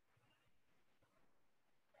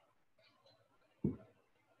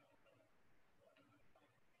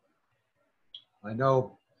 I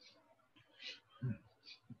know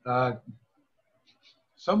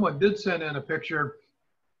someone did send in a picture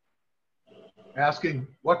asking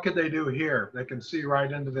what could they do here? They can see right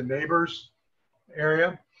into the neighbor's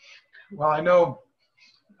area. Well, I know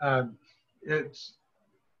it's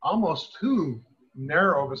almost too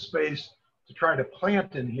narrow of a space to try to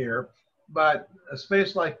plant in here, but a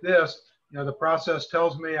space like this, the process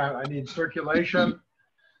tells me I need circulation.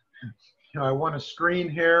 I want a screen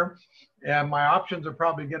here, and my options are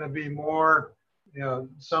probably going to be more,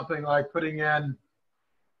 something like putting in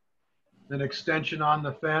an extension on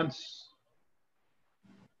the fence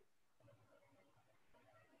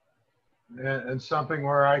and something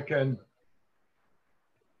where I can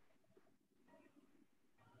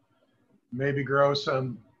maybe grow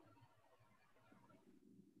some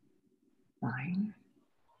Vine.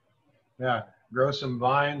 Yeah, grow some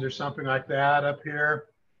vines or something like that up here.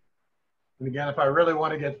 And again, if I really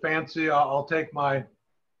want to get fancy, I'll take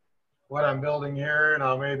what I'm building here and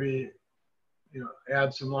I'll maybe,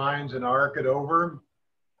 add some lines and arc it over.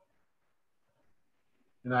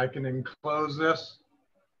 And I can enclose this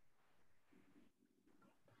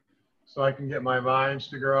so I can get my vines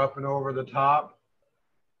to grow up and over the top.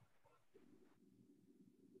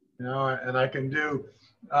 And I can do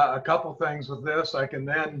a couple things with this. I can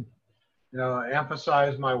then,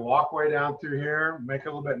 emphasize my walkway down through here, make it a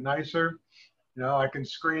little bit nicer. I can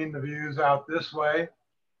screen the views out this way,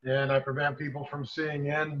 and I prevent people from seeing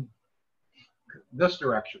in this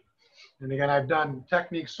direction. And again, I've done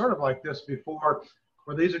techniques sort of like this before,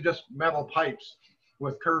 where these are just metal pipes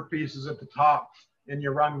with curved pieces at the top, and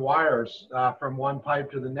you run wires from one pipe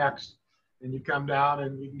to the next, and you come down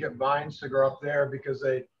and you can get vines to grow up there because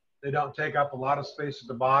they don't take up a lot of space at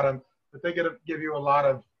the bottom, but they give you a lot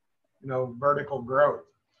of, vertical growth.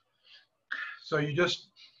 So you just,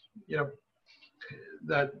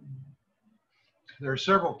 that there are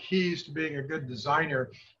several keys to being a good designer.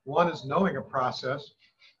 One is knowing a process.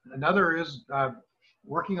 Another is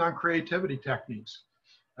working on creativity techniques.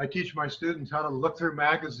 I teach my students how to look through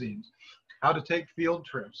magazines, how to take field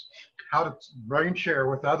trips, how to brain share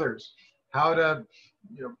with others, how to,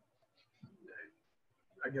 you know,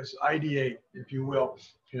 I guess ideate, if you will,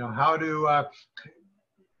 you know, how to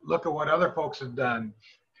look at what other folks have done.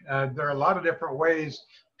 There are a lot of different ways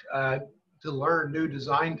to learn new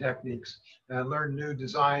design techniques, learn new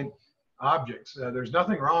design objects. There's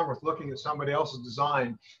nothing wrong with looking at somebody else's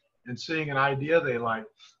design and seeing an idea they like.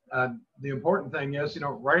 The important thing is, you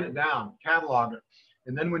know, write it down, catalog it.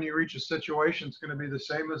 And then when you reach a situation it's going to be the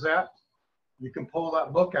same as that, you can pull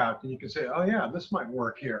that book out and you can say, oh yeah, this might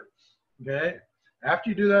work here. Okay.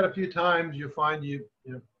 After you do that a few times, you find you're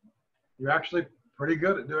actually pretty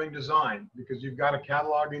good at doing design because you've got a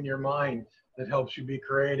catalog in your mind that helps you be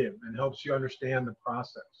creative and helps you understand the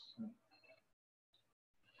process.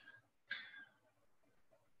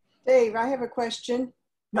 Dave, I have a question.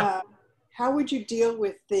 How would you deal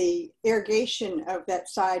with the irrigation of that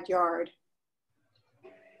side yard?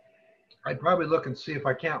 I'd probably look and see if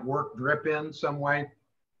I can't work drip in some way.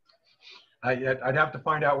 I'd have to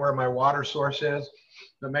find out where my water source is,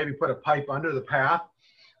 but maybe put a pipe under the path,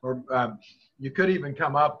 or you could even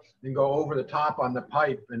come up and go over the top on the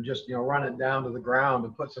pipe and just, you know, run it down to the ground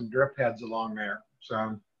and put some drip heads along there.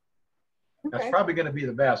 So that's probably going to be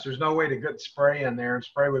the best. There's no way to get spray in there, and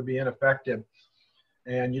spray would be ineffective.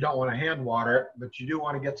 And you don't want to hand water it, but you do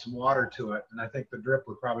want to get some water to it. And I think the drip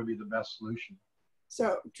would probably be the best solution.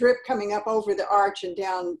 So drip coming up over the arch and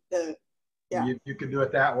down the, yeah. You could do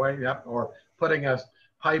it that way, yep. Or putting a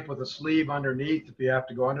pipe with a sleeve underneath if you have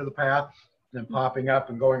to go under the path, and then popping up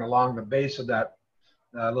and going along the base of that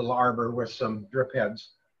little arbor with some drip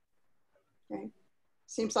heads. Okay.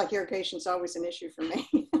 Seems like irrigation is always an issue for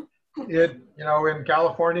me. You know, in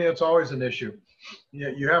California, it's always an issue.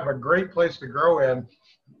 You have a great place to grow in,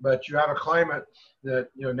 but you have a climate that,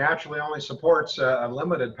 you know, naturally only supports a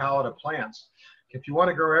limited palette of plants. If you want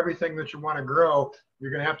to grow everything that you want to grow,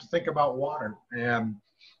 you're going to have to think about water, and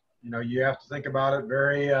you know, you have to think about it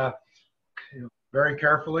very, you know, very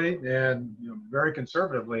carefully and, you know, very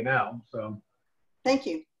conservatively now. So, thank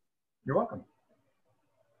you. You're welcome.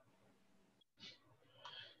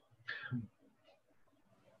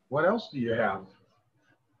 What else do you have?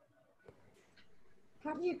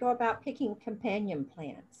 How do you go about picking companion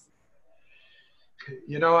plants?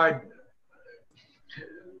 You know,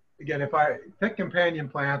 again, if I pick companion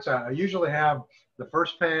plants, I usually have the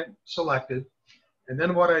first plant selected. And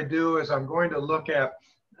then what I do is I'm going to look at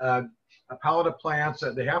a palette of plants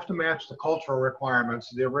that they have to match the cultural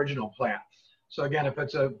requirements of the original plant. So again, if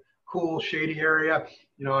it's a cool, shady area,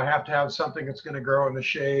 you know, I have to have something that's going to grow in the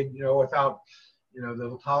shade, you know, without, you know,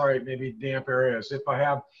 that'll tolerate maybe damp areas. If I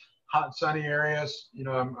have hot, sunny areas, you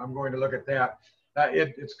know, I'm going to look at that.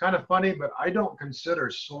 It's kind of funny, but I don't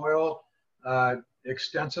consider soil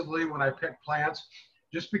extensively when I pick plants,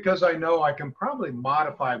 just because I know I can probably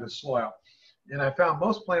modify the soil. And I found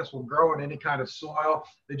most plants will grow in any kind of soil.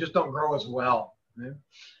 They just don't grow as well. Okay?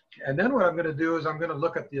 And then what I'm going to do is I'm going to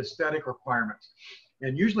look at the aesthetic requirements.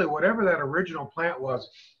 And usually whatever that original plant was,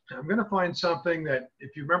 I'm going to find something that,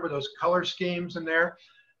 if you remember those color schemes in there,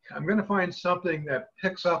 I'm going to find something that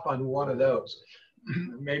picks up on one of those.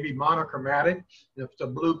 Maybe monochromatic. If it's a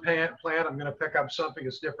blue plant, I'm going to pick up something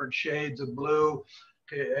that's different shades of blue.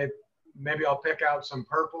 Maybe I'll pick out some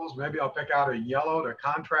purples. Maybe I'll pick out a yellow to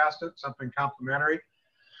contrast it, something complementary.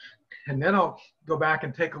 And then I'll go back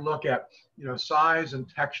and take a look at, you know, size and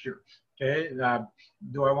texture. Okay,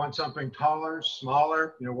 do I want something taller,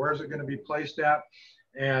 smaller? You know, where is it going to be placed at?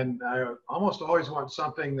 And I almost always want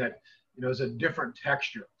something that, you know, is a different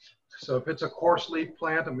texture. So if it's a coarse leaf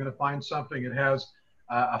plant, I'm going to find something that has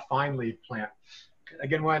a fine leaf plant.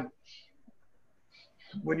 Again, when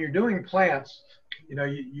you're doing plants, you know,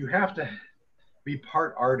 you have to be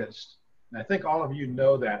part artist. And I think all of you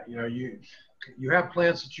know that. You know, you have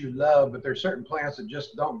plants that you love, but there's certain plants that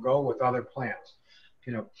just don't go with other plants.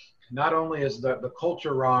 You know, not only is the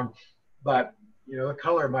culture wrong, but, you know, the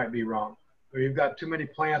color might be wrong. Or you've got too many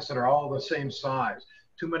plants that are all the same size.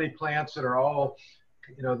 Too many plants that are all,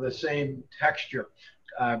 you know, the same texture.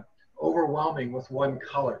 Overwhelming with one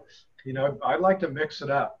color. You know, I like to mix it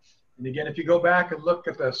up. And again, if you go back and look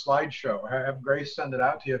at the slideshow, have Grace send it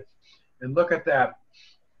out to you, and look at that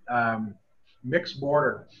mixed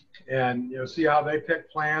border, and, you know, see how they pick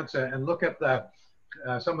plants, and look at the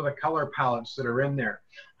some of the color palettes that are in there.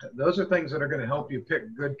 Those are things that are going to help you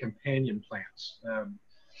pick good companion plants.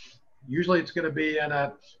 Usually it's going to be in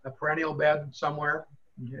a perennial bed somewhere,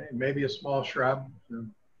 okay, maybe a small shrub. So.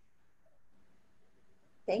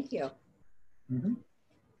 Thank you. Mm-hmm.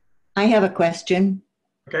 I have a question.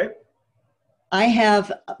 Okay. I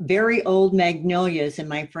have very old magnolias in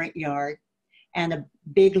my front yard and a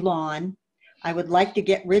big lawn. I would like to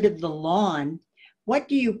get rid of the lawn. What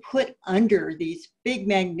do you put under these big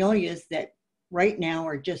magnolias that right now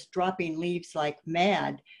are just dropping leaves like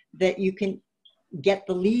mad, that you can get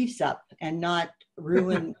the leaves up and not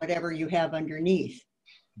ruin whatever you have underneath?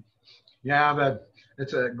 Yeah,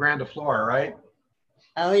 it's a grandiflora, right?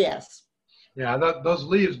 Oh, yes. Yeah, those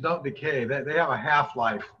leaves don't decay. They have a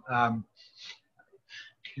half-life.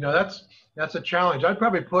 You know, that's a challenge. I'd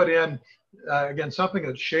probably put in, again, something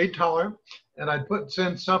that's shade tolerant, and I'd put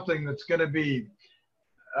in something that's going to be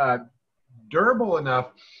durable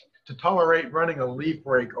enough to tolerate running a leaf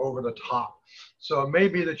rake over the top. So it may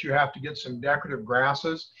be that you have to get some decorative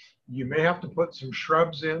grasses. You may have to put some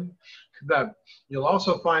shrubs in. That you'll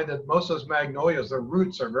also find that most of those magnolias, the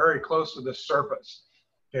roots are very close to the surface.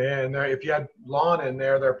 Okay, and if you had lawn in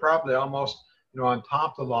there, they're probably almost, you know, on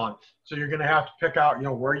top of the lawn. So you're going to have to pick out, you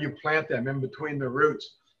know, where you plant them in between the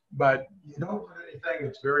roots. But you don't put anything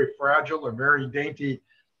that's very fragile or very dainty,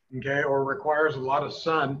 okay, or requires a lot of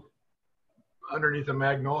sun underneath a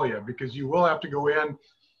magnolia, because you will have to go in,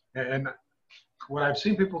 and what I've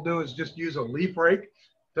seen people do is just use a leaf rake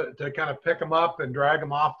to kind of pick them up and drag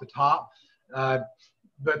them off the top.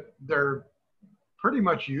 But they're pretty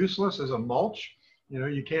much useless as a mulch. You know,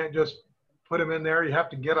 you can't just put them in there. You have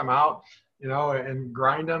to get them out, you know, and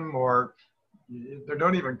grind them, or they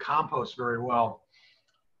don't even compost very well.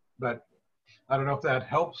 But I don't know if that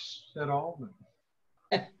helps at all.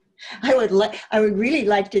 I would really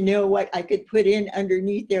like to know what I could put in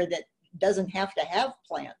underneath there that doesn't have to have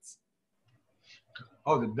plants.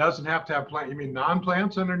 Oh, that doesn't have to have plant. You mean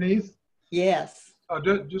non-plants underneath? Yes.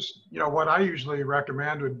 Just, you know, what I usually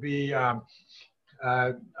recommend would be a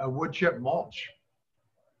wood chip mulch.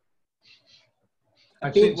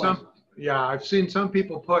 I've seen some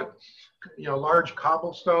people put, you know, large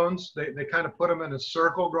cobblestones. They kind of put them in a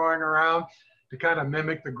circle going around to kind of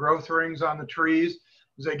mimic the growth rings on the trees.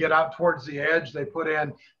 As they get out towards the edge, they put in,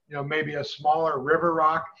 you know, maybe a smaller river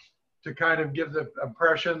rock to kind of give the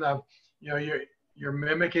impression of, you know, you're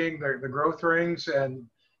mimicking the growth rings and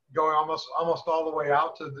going almost all the way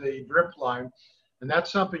out to the drip line. And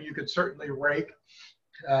that's something you could certainly rake.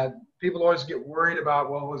 People always get worried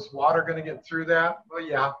about, well, is water going to get through that? Well,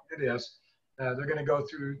 yeah, it is. They're going to go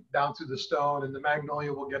down through the stone, and the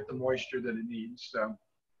magnolia will get the moisture that it needs. So,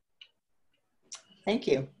 thank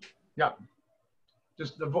you. Yeah,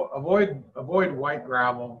 just avoid white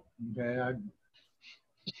gravel. Okay.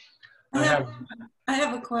 I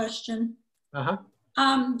have a question. Uh-huh.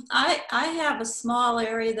 I have a small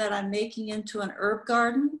area that I'm making into an herb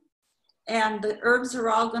garden, and the herbs are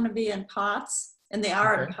all going to be in pots, and they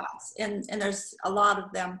are in pots, and there's a lot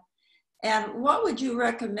of them. And what would you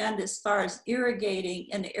recommend as far as irrigating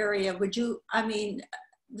an area? I mean,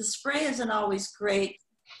 the spray isn't always great.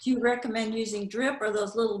 Do you recommend using drip or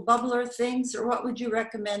those little bubbler things, or what would you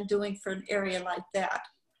recommend doing for an area like that?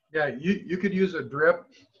 Yeah, you could use a drip.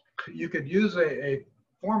 You could use a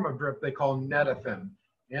form of drip they call Netafim,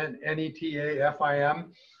 Netafim.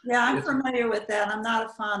 Yeah, I'm familiar with that. I'm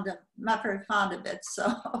not very fond of it.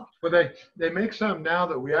 So. Well, they make some now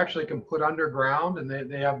that we actually can put underground, and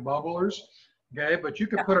they have bubblers. Okay, but you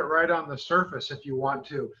can put it right on the surface if you want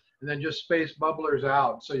to, and then just space bubblers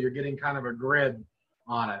out so you're getting kind of a grid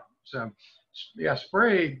on it. So, yeah,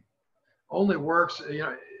 spray only works. You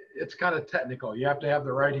know, it's kind of technical. You have to have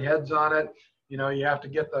the right heads on it. You know, you have to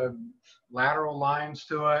get the lateral lines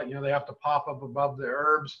to it. You know, they have to pop up above the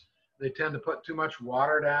herbs. They tend to put too much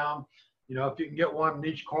water down. You know, if you can get one in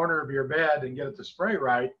each corner of your bed and get it to spray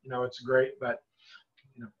right, you know, it's great. But,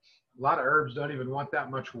 you know, a lot of herbs don't even want that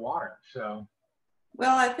much water. So.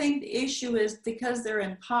 Well, I think the issue is because they're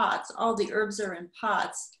in pots, all the herbs are in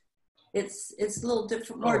pots. It's a little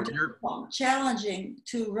different, more difficult, challenging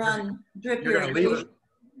to run drip irrigation.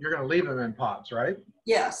 You're going to leave them in pots, right?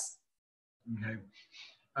 Yes. Okay.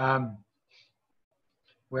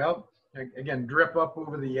 Well, again, drip up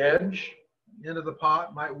over the edge into the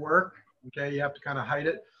pot might work. Okay, you have to kind of hide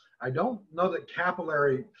it. I don't know that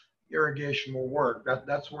capillary irrigation will work.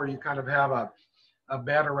 That's where you kind of have a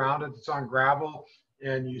bed around it that's on gravel,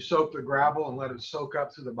 and you soak the gravel and let it soak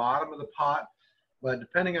up to the bottom of the pot. But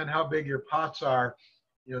depending on how big your pots are,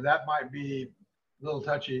 you know, that might be a little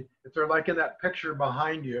touchy. If they're like in that picture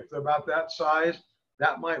behind you, if they're about that size,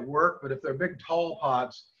 that might work. But if they're big, tall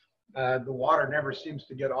pots, the water never seems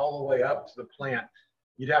to get all the way up to the plant.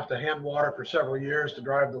 You'd have to hand water for several years to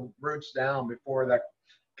drive the roots down before that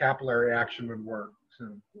capillary action would work.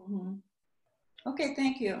 So. Mm-hmm. Okay,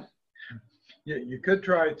 thank you. Yeah, you could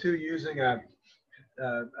try too using a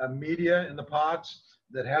media in the pots.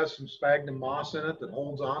 that has some sphagnum moss in it that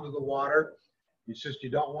holds on to the water. It's just you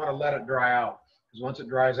don't want to let it dry out, because once it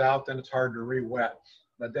dries out, then it's hard to re-wet.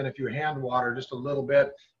 But then if you hand water just a little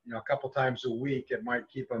bit, you know, a couple times a week, it might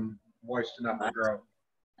keep them moist enough to grow.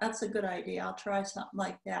 That's a good idea. I'll try something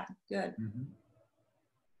like that. Good.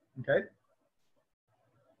 Mm-hmm. Okay.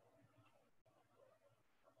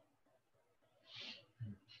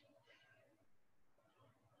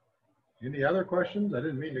 Any other questions? I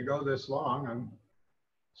didn't mean to go this long. I'm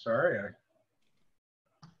sorry.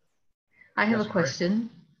 I have a question.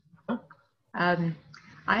 I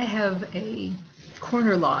have a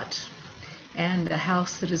corner lot and a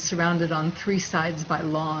house that is surrounded on 3 sides by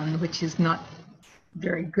lawn, which is not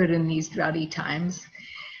very good in these droughty times.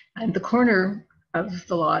 And the corner of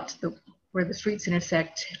the lot, where the streets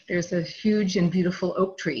intersect, there's a huge and beautiful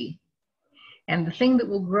oak tree. And the thing that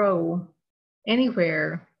will grow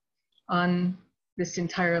anywhere on this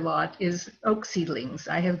entire lot is oak seedlings.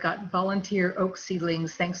 I have got volunteer oak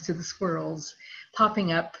seedlings, thanks to the squirrels,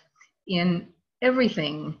 popping up in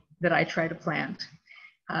everything that I try to plant.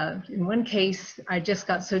 In one case, I just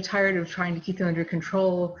got so tired of trying to keep them under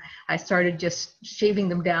control, I started just shaving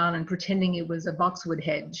them down and pretending it was a boxwood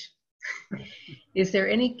hedge. Is there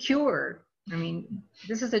any cure? I mean,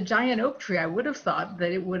 this is a giant oak tree. I would have thought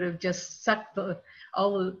that it would have just sucked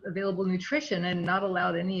all the available nutrition and not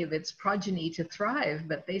allowed any of its progeny to thrive,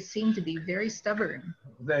 but they seem to be very stubborn.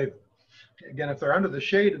 Again, if they're under the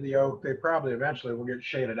shade of the oak, they probably eventually will get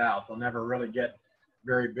shaded out. They'll never really get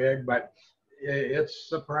very big, but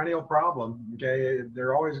it's a perennial problem. Okay,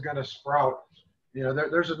 they're always going to sprout. You know,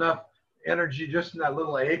 there's enough energy just in that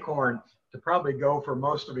little acorn to probably go for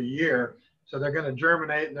most of a year. So they're going to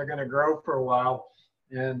germinate and they're going to grow for a while.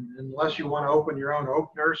 And unless you want to open your own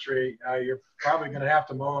oak nursery, you're probably going to have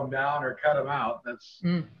to mow them down or cut them out.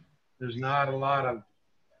 There's not a lot of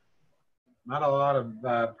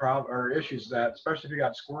issues that, especially if you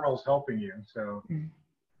got squirrels helping you. So.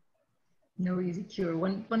 No easy cure.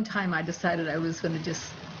 One time I decided I was going to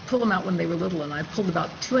just pull them out when they were little, and I pulled about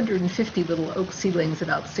 250 little oak seedlings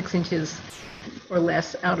about 6 inches or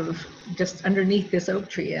less out of just underneath this oak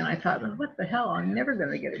tree, and I thought, well, what the hell, I'm never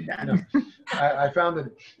going to get it done. No. I found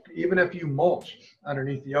that even if you mulch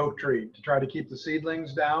underneath the oak tree to try to keep the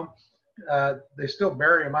seedlings down, they still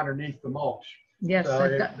bury them underneath the mulch. Yes, so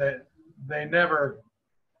they never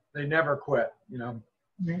quit, you know.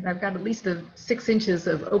 I've got at least 6 inches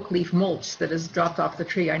of oak leaf mulch that has dropped off the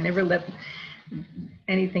tree. I never let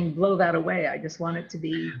anything blow that away. I just want it to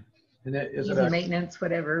be easy maintenance,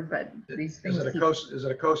 whatever. But these things. Is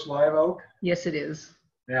it a coast live oak? Yes, it is.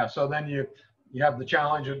 Yeah. So then you have the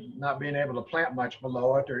challenge of not being able to plant much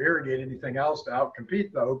below it or irrigate anything else to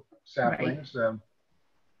outcompete the oak saplings. Right.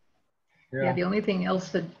 Yeah. The only thing else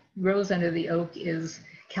that grows under the oak is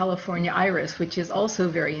California iris, which is also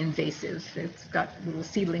very invasive. It's got little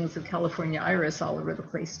seedlings of California iris all over the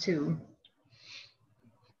place too.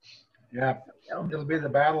 Yeah, it'll be the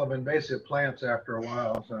battle of invasive plants after a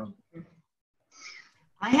while. So,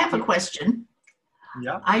 I have a question.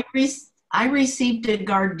 Yeah. I received a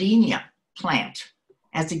gardenia plant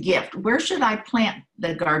as a gift. Where should I plant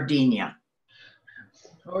the gardenia?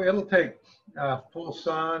 Oh, it'll take full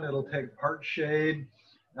sun. It'll take part shade.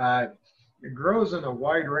 It grows in a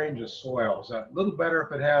wide range of soils. A little better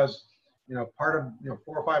if it has, you know, 4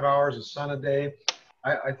 or 5 hours of sun a day.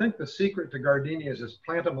 I think the secret to gardenias is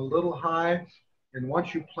plant them a little high, and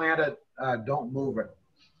once you plant it, don't move it.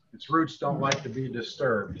 Its roots don't like to be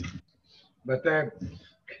disturbed. But they're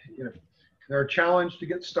a challenge to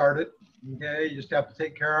get started. Okay, you just have to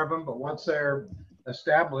take care of them. But once they're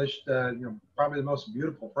established, probably the most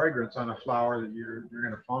beautiful fragrance on a flower that you're going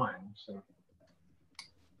to find. So.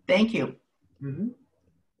 Thank you. Mm-hmm.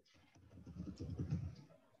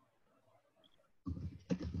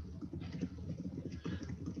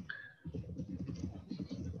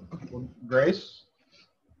 Well, Grace?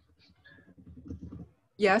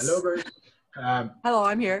 Yes. Hello, Grace. Hello,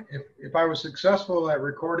 I'm here. If I was successful at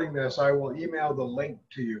recording this, I will email the link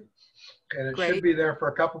to you. And it Great. should be there for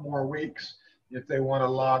a couple more weeks if they want to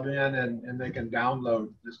log in and they can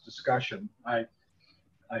download this discussion. I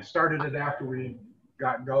started it after we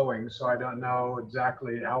got going, so I don't know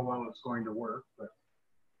exactly how well it's going to work. But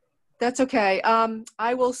that's okay.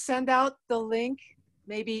 I will send out the link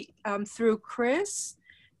maybe through Chris,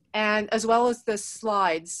 and as well as the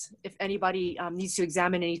slides if anybody needs to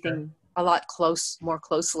examine anything a lot more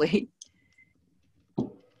closely.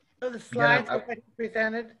 So the slides that he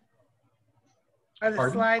presented are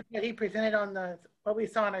the slides that he presented on what we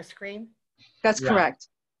saw on our screen? That's correct.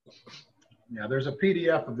 Yeah, there's a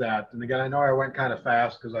PDF of that. And again, I know I went kind of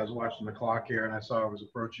fast because I was watching the clock here and I saw I was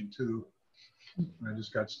approaching 2. I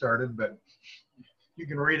just got started, but you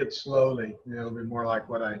can read it slowly. You know, it'll be more like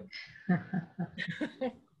what I.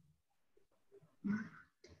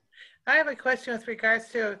 I have a question with regards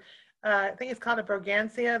to, I think it's called a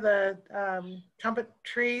Brogansia, the trumpet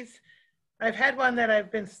trees. I've had one that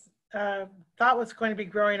I've been thought was going to be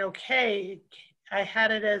growing okay. I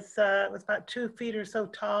had it as it was about 2 feet or so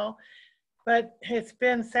tall, but it's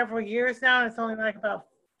been several years now, and it's only like about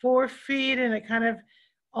 4 feet, and it kind of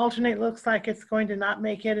alternate looks like it's going to not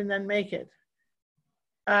make it and then make it.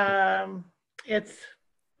 It's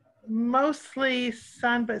mostly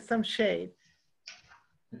sun, but some shade.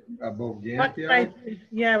 Yeah,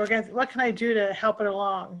 what can I do to help it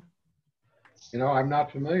along? You know, I'm not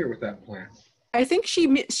familiar with that plant. I think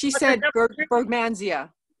she said Bergmansia.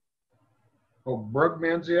 Oh,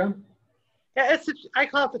 Bergmansia? Yeah, I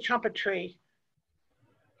call it the trumpet tree.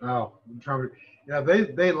 Oh, trumpet. Yeah,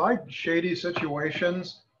 they like shady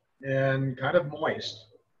situations and kind of moist.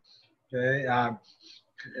 Okay.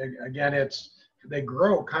 Again, they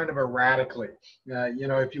grow kind of erratically. You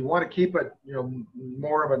know, if you want to keep it, you know,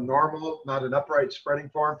 more of a normal, not an upright spreading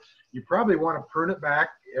form, you probably want to prune it back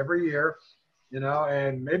every year, you know,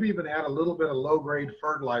 and maybe even add a little bit of low-grade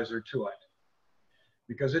fertilizer to it,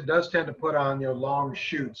 because it does tend to put on, you know, long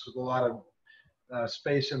shoots with a lot of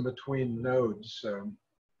space in between nodes. So.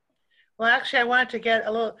 Well, actually, I wanted to get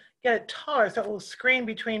it taller so it will screen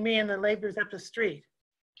between me and the neighbors up the street.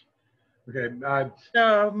 Okay.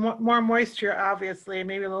 So more moisture, obviously,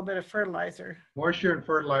 maybe a little bit of fertilizer. Moisture and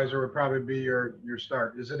fertilizer would probably be your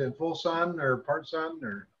start. Is it in full sun or part sun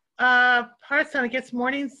or? Part sun. It gets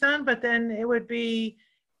morning sun, but then it would be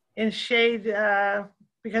in shade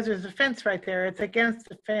because there's a fence right there. It's against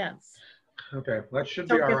the fence. Okay, that should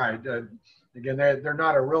be all right. Again, they're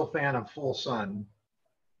not a real fan of full sun,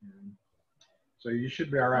 so you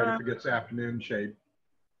should be all right if it gets afternoon shade.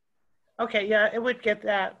 Okay, yeah, it would get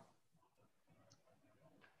that.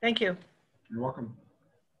 Thank you. You're welcome.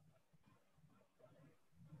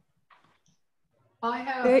 I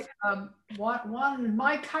have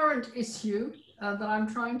my current issue that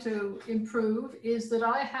I'm trying to improve is that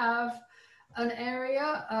I have an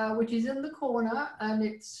area which is in the corner, and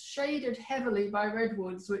it's shaded heavily by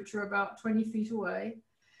redwoods, which are about 20 feet away.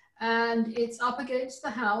 And it's up against the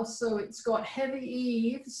house, so it's got heavy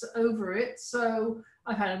eaves over it. So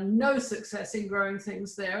I've had no success in growing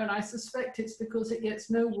things there, and I suspect it's because it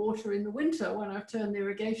gets no water in the winter when I've turned the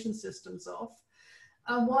irrigation systems off.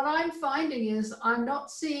 And what I'm finding is I'm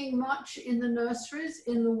not seeing much in the nurseries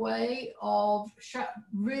in the way of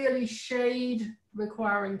really shade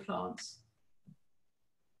requiring plants.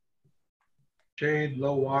 Shade,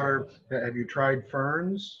 low water. Have you tried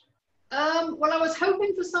ferns? Well, I was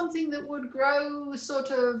hoping for something that would grow sort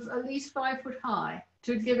of at least 5 foot high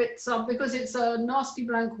to give it some, because it's a nasty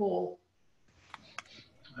blank wall.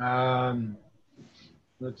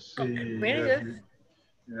 Let's see.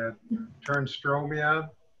 Turnstromia.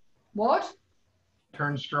 What?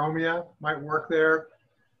 Turnstromia might work there.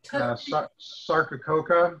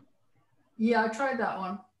 Sarcococa. Yeah, I tried that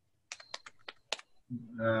one.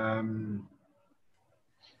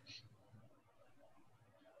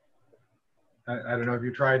 I don't know if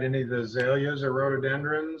you tried any of the azaleas or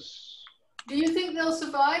rhododendrons. Do you think they'll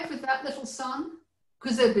survive with that little sun?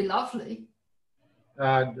 Because they'd be lovely.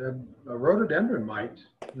 A rhododendron might.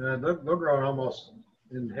 They'll grow almost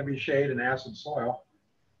in heavy shade and acid soil.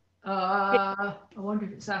 I wonder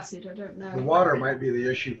if it's acid. I don't know. The water might be the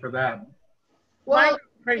issue for that. Well,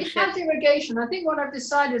 it has irrigation. I think what I've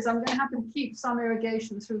decided is I'm going to have to keep some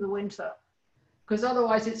irrigation through the winter, because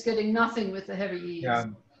otherwise it's getting nothing with the heavy eaves. Yeah,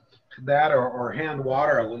 that or hand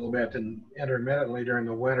water a little bit and intermittently during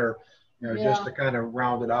the winter, you know, just to kind of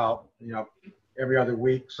round it out. You know, every other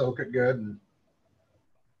week, soak it good. And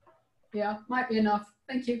yeah, might be enough.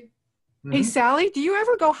 Thank you. Hey, Sally, do you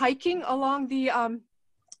ever go hiking along the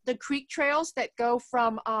creek trails that go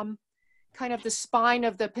from kind of the spine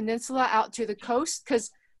of the peninsula out to the coast?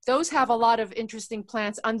 Because those have a lot of interesting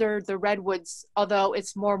plants under the redwoods, although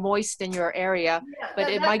it's more moist in your area. Yeah, but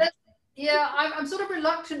it might. Yeah, I'm sort of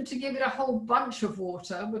reluctant to give it a whole bunch of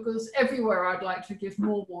water, because everywhere I'd like to give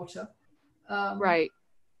more water. Right.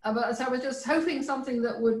 But so I was just hoping something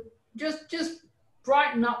that would just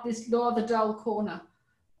brighten up this rather dull corner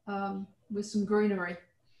with some greenery.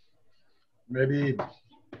 Maybe if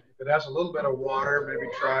it has a little bit of water,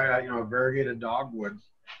 maybe try a variegated dogwood.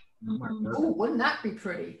 Oh, wouldn't that be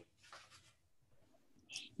pretty?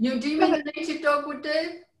 Do you mean the native dogwood,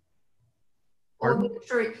 Dave? Or the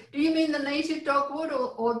tree? Do you mean the native dogwood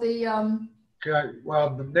or the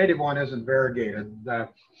Well, the native one isn't variegated,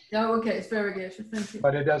 Oh, okay, it's variegated, thank you.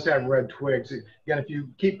 but it does have red twigs. Again, if you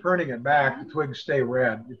keep pruning it back, the twigs stay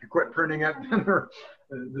red. If you quit pruning it, then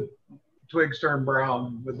the twigs turn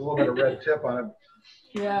brown with a little bit of red tip on it.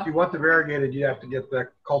 Yeah. If you want the variegated, you have to get the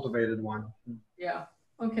cultivated one. Yeah,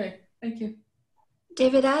 okay, thank you.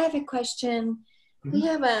 David, I have a question. We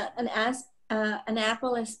Mm-hmm. have an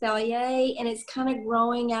apple espalier, and it's kind of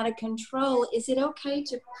growing out of control. Is it okay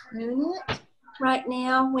to prune it right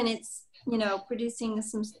now when it's, you know, producing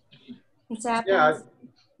its apples?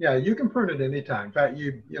 Yeah, you can prune it anytime. In fact,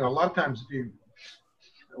 you know, a lot of times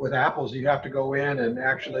with apples, you have to go in and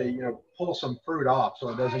actually, you know, pull some fruit off so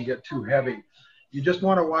it doesn't get too heavy. You just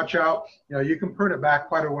want to watch out. You know, you can prune it back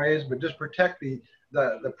quite a ways, but just protect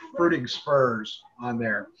the fruiting spurs on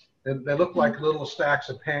there. And they look like little stacks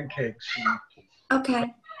of pancakes. Okay.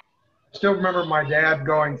 I still remember my dad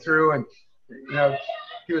going through and, you know,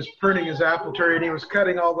 he was pruning his apple tree and he was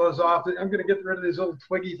cutting all those off. I'm going to get rid of these little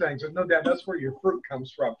twiggy things. I said, no, Dad, that's where your fruit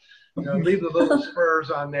comes from. You know, leave the little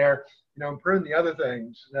spurs on there, you know, and prune the other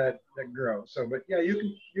things that grow. So, but yeah,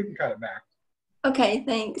 you can cut it back. Okay,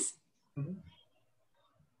 thanks. Mm-hmm.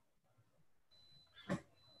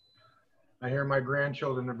 I hear my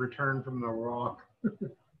grandchildren have returned from the walk.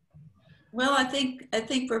 Well, I think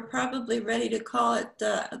we're probably ready to call it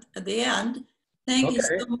at the end. Thank you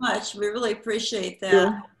so much. We really appreciate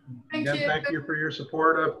that. Thank you for your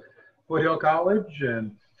support of Foothill College,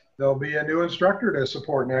 and there'll be a new instructor to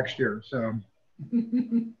support next year. So.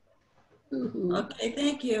 Okay,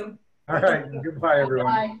 thank you. All right, goodbye,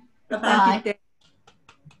 everyone. Bye.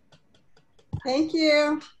 Thank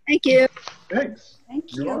you. Thank you. Thanks.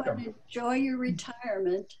 Thank You're you, welcome. and enjoy your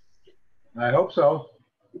retirement. I hope so.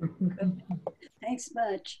 Thanks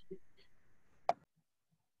much.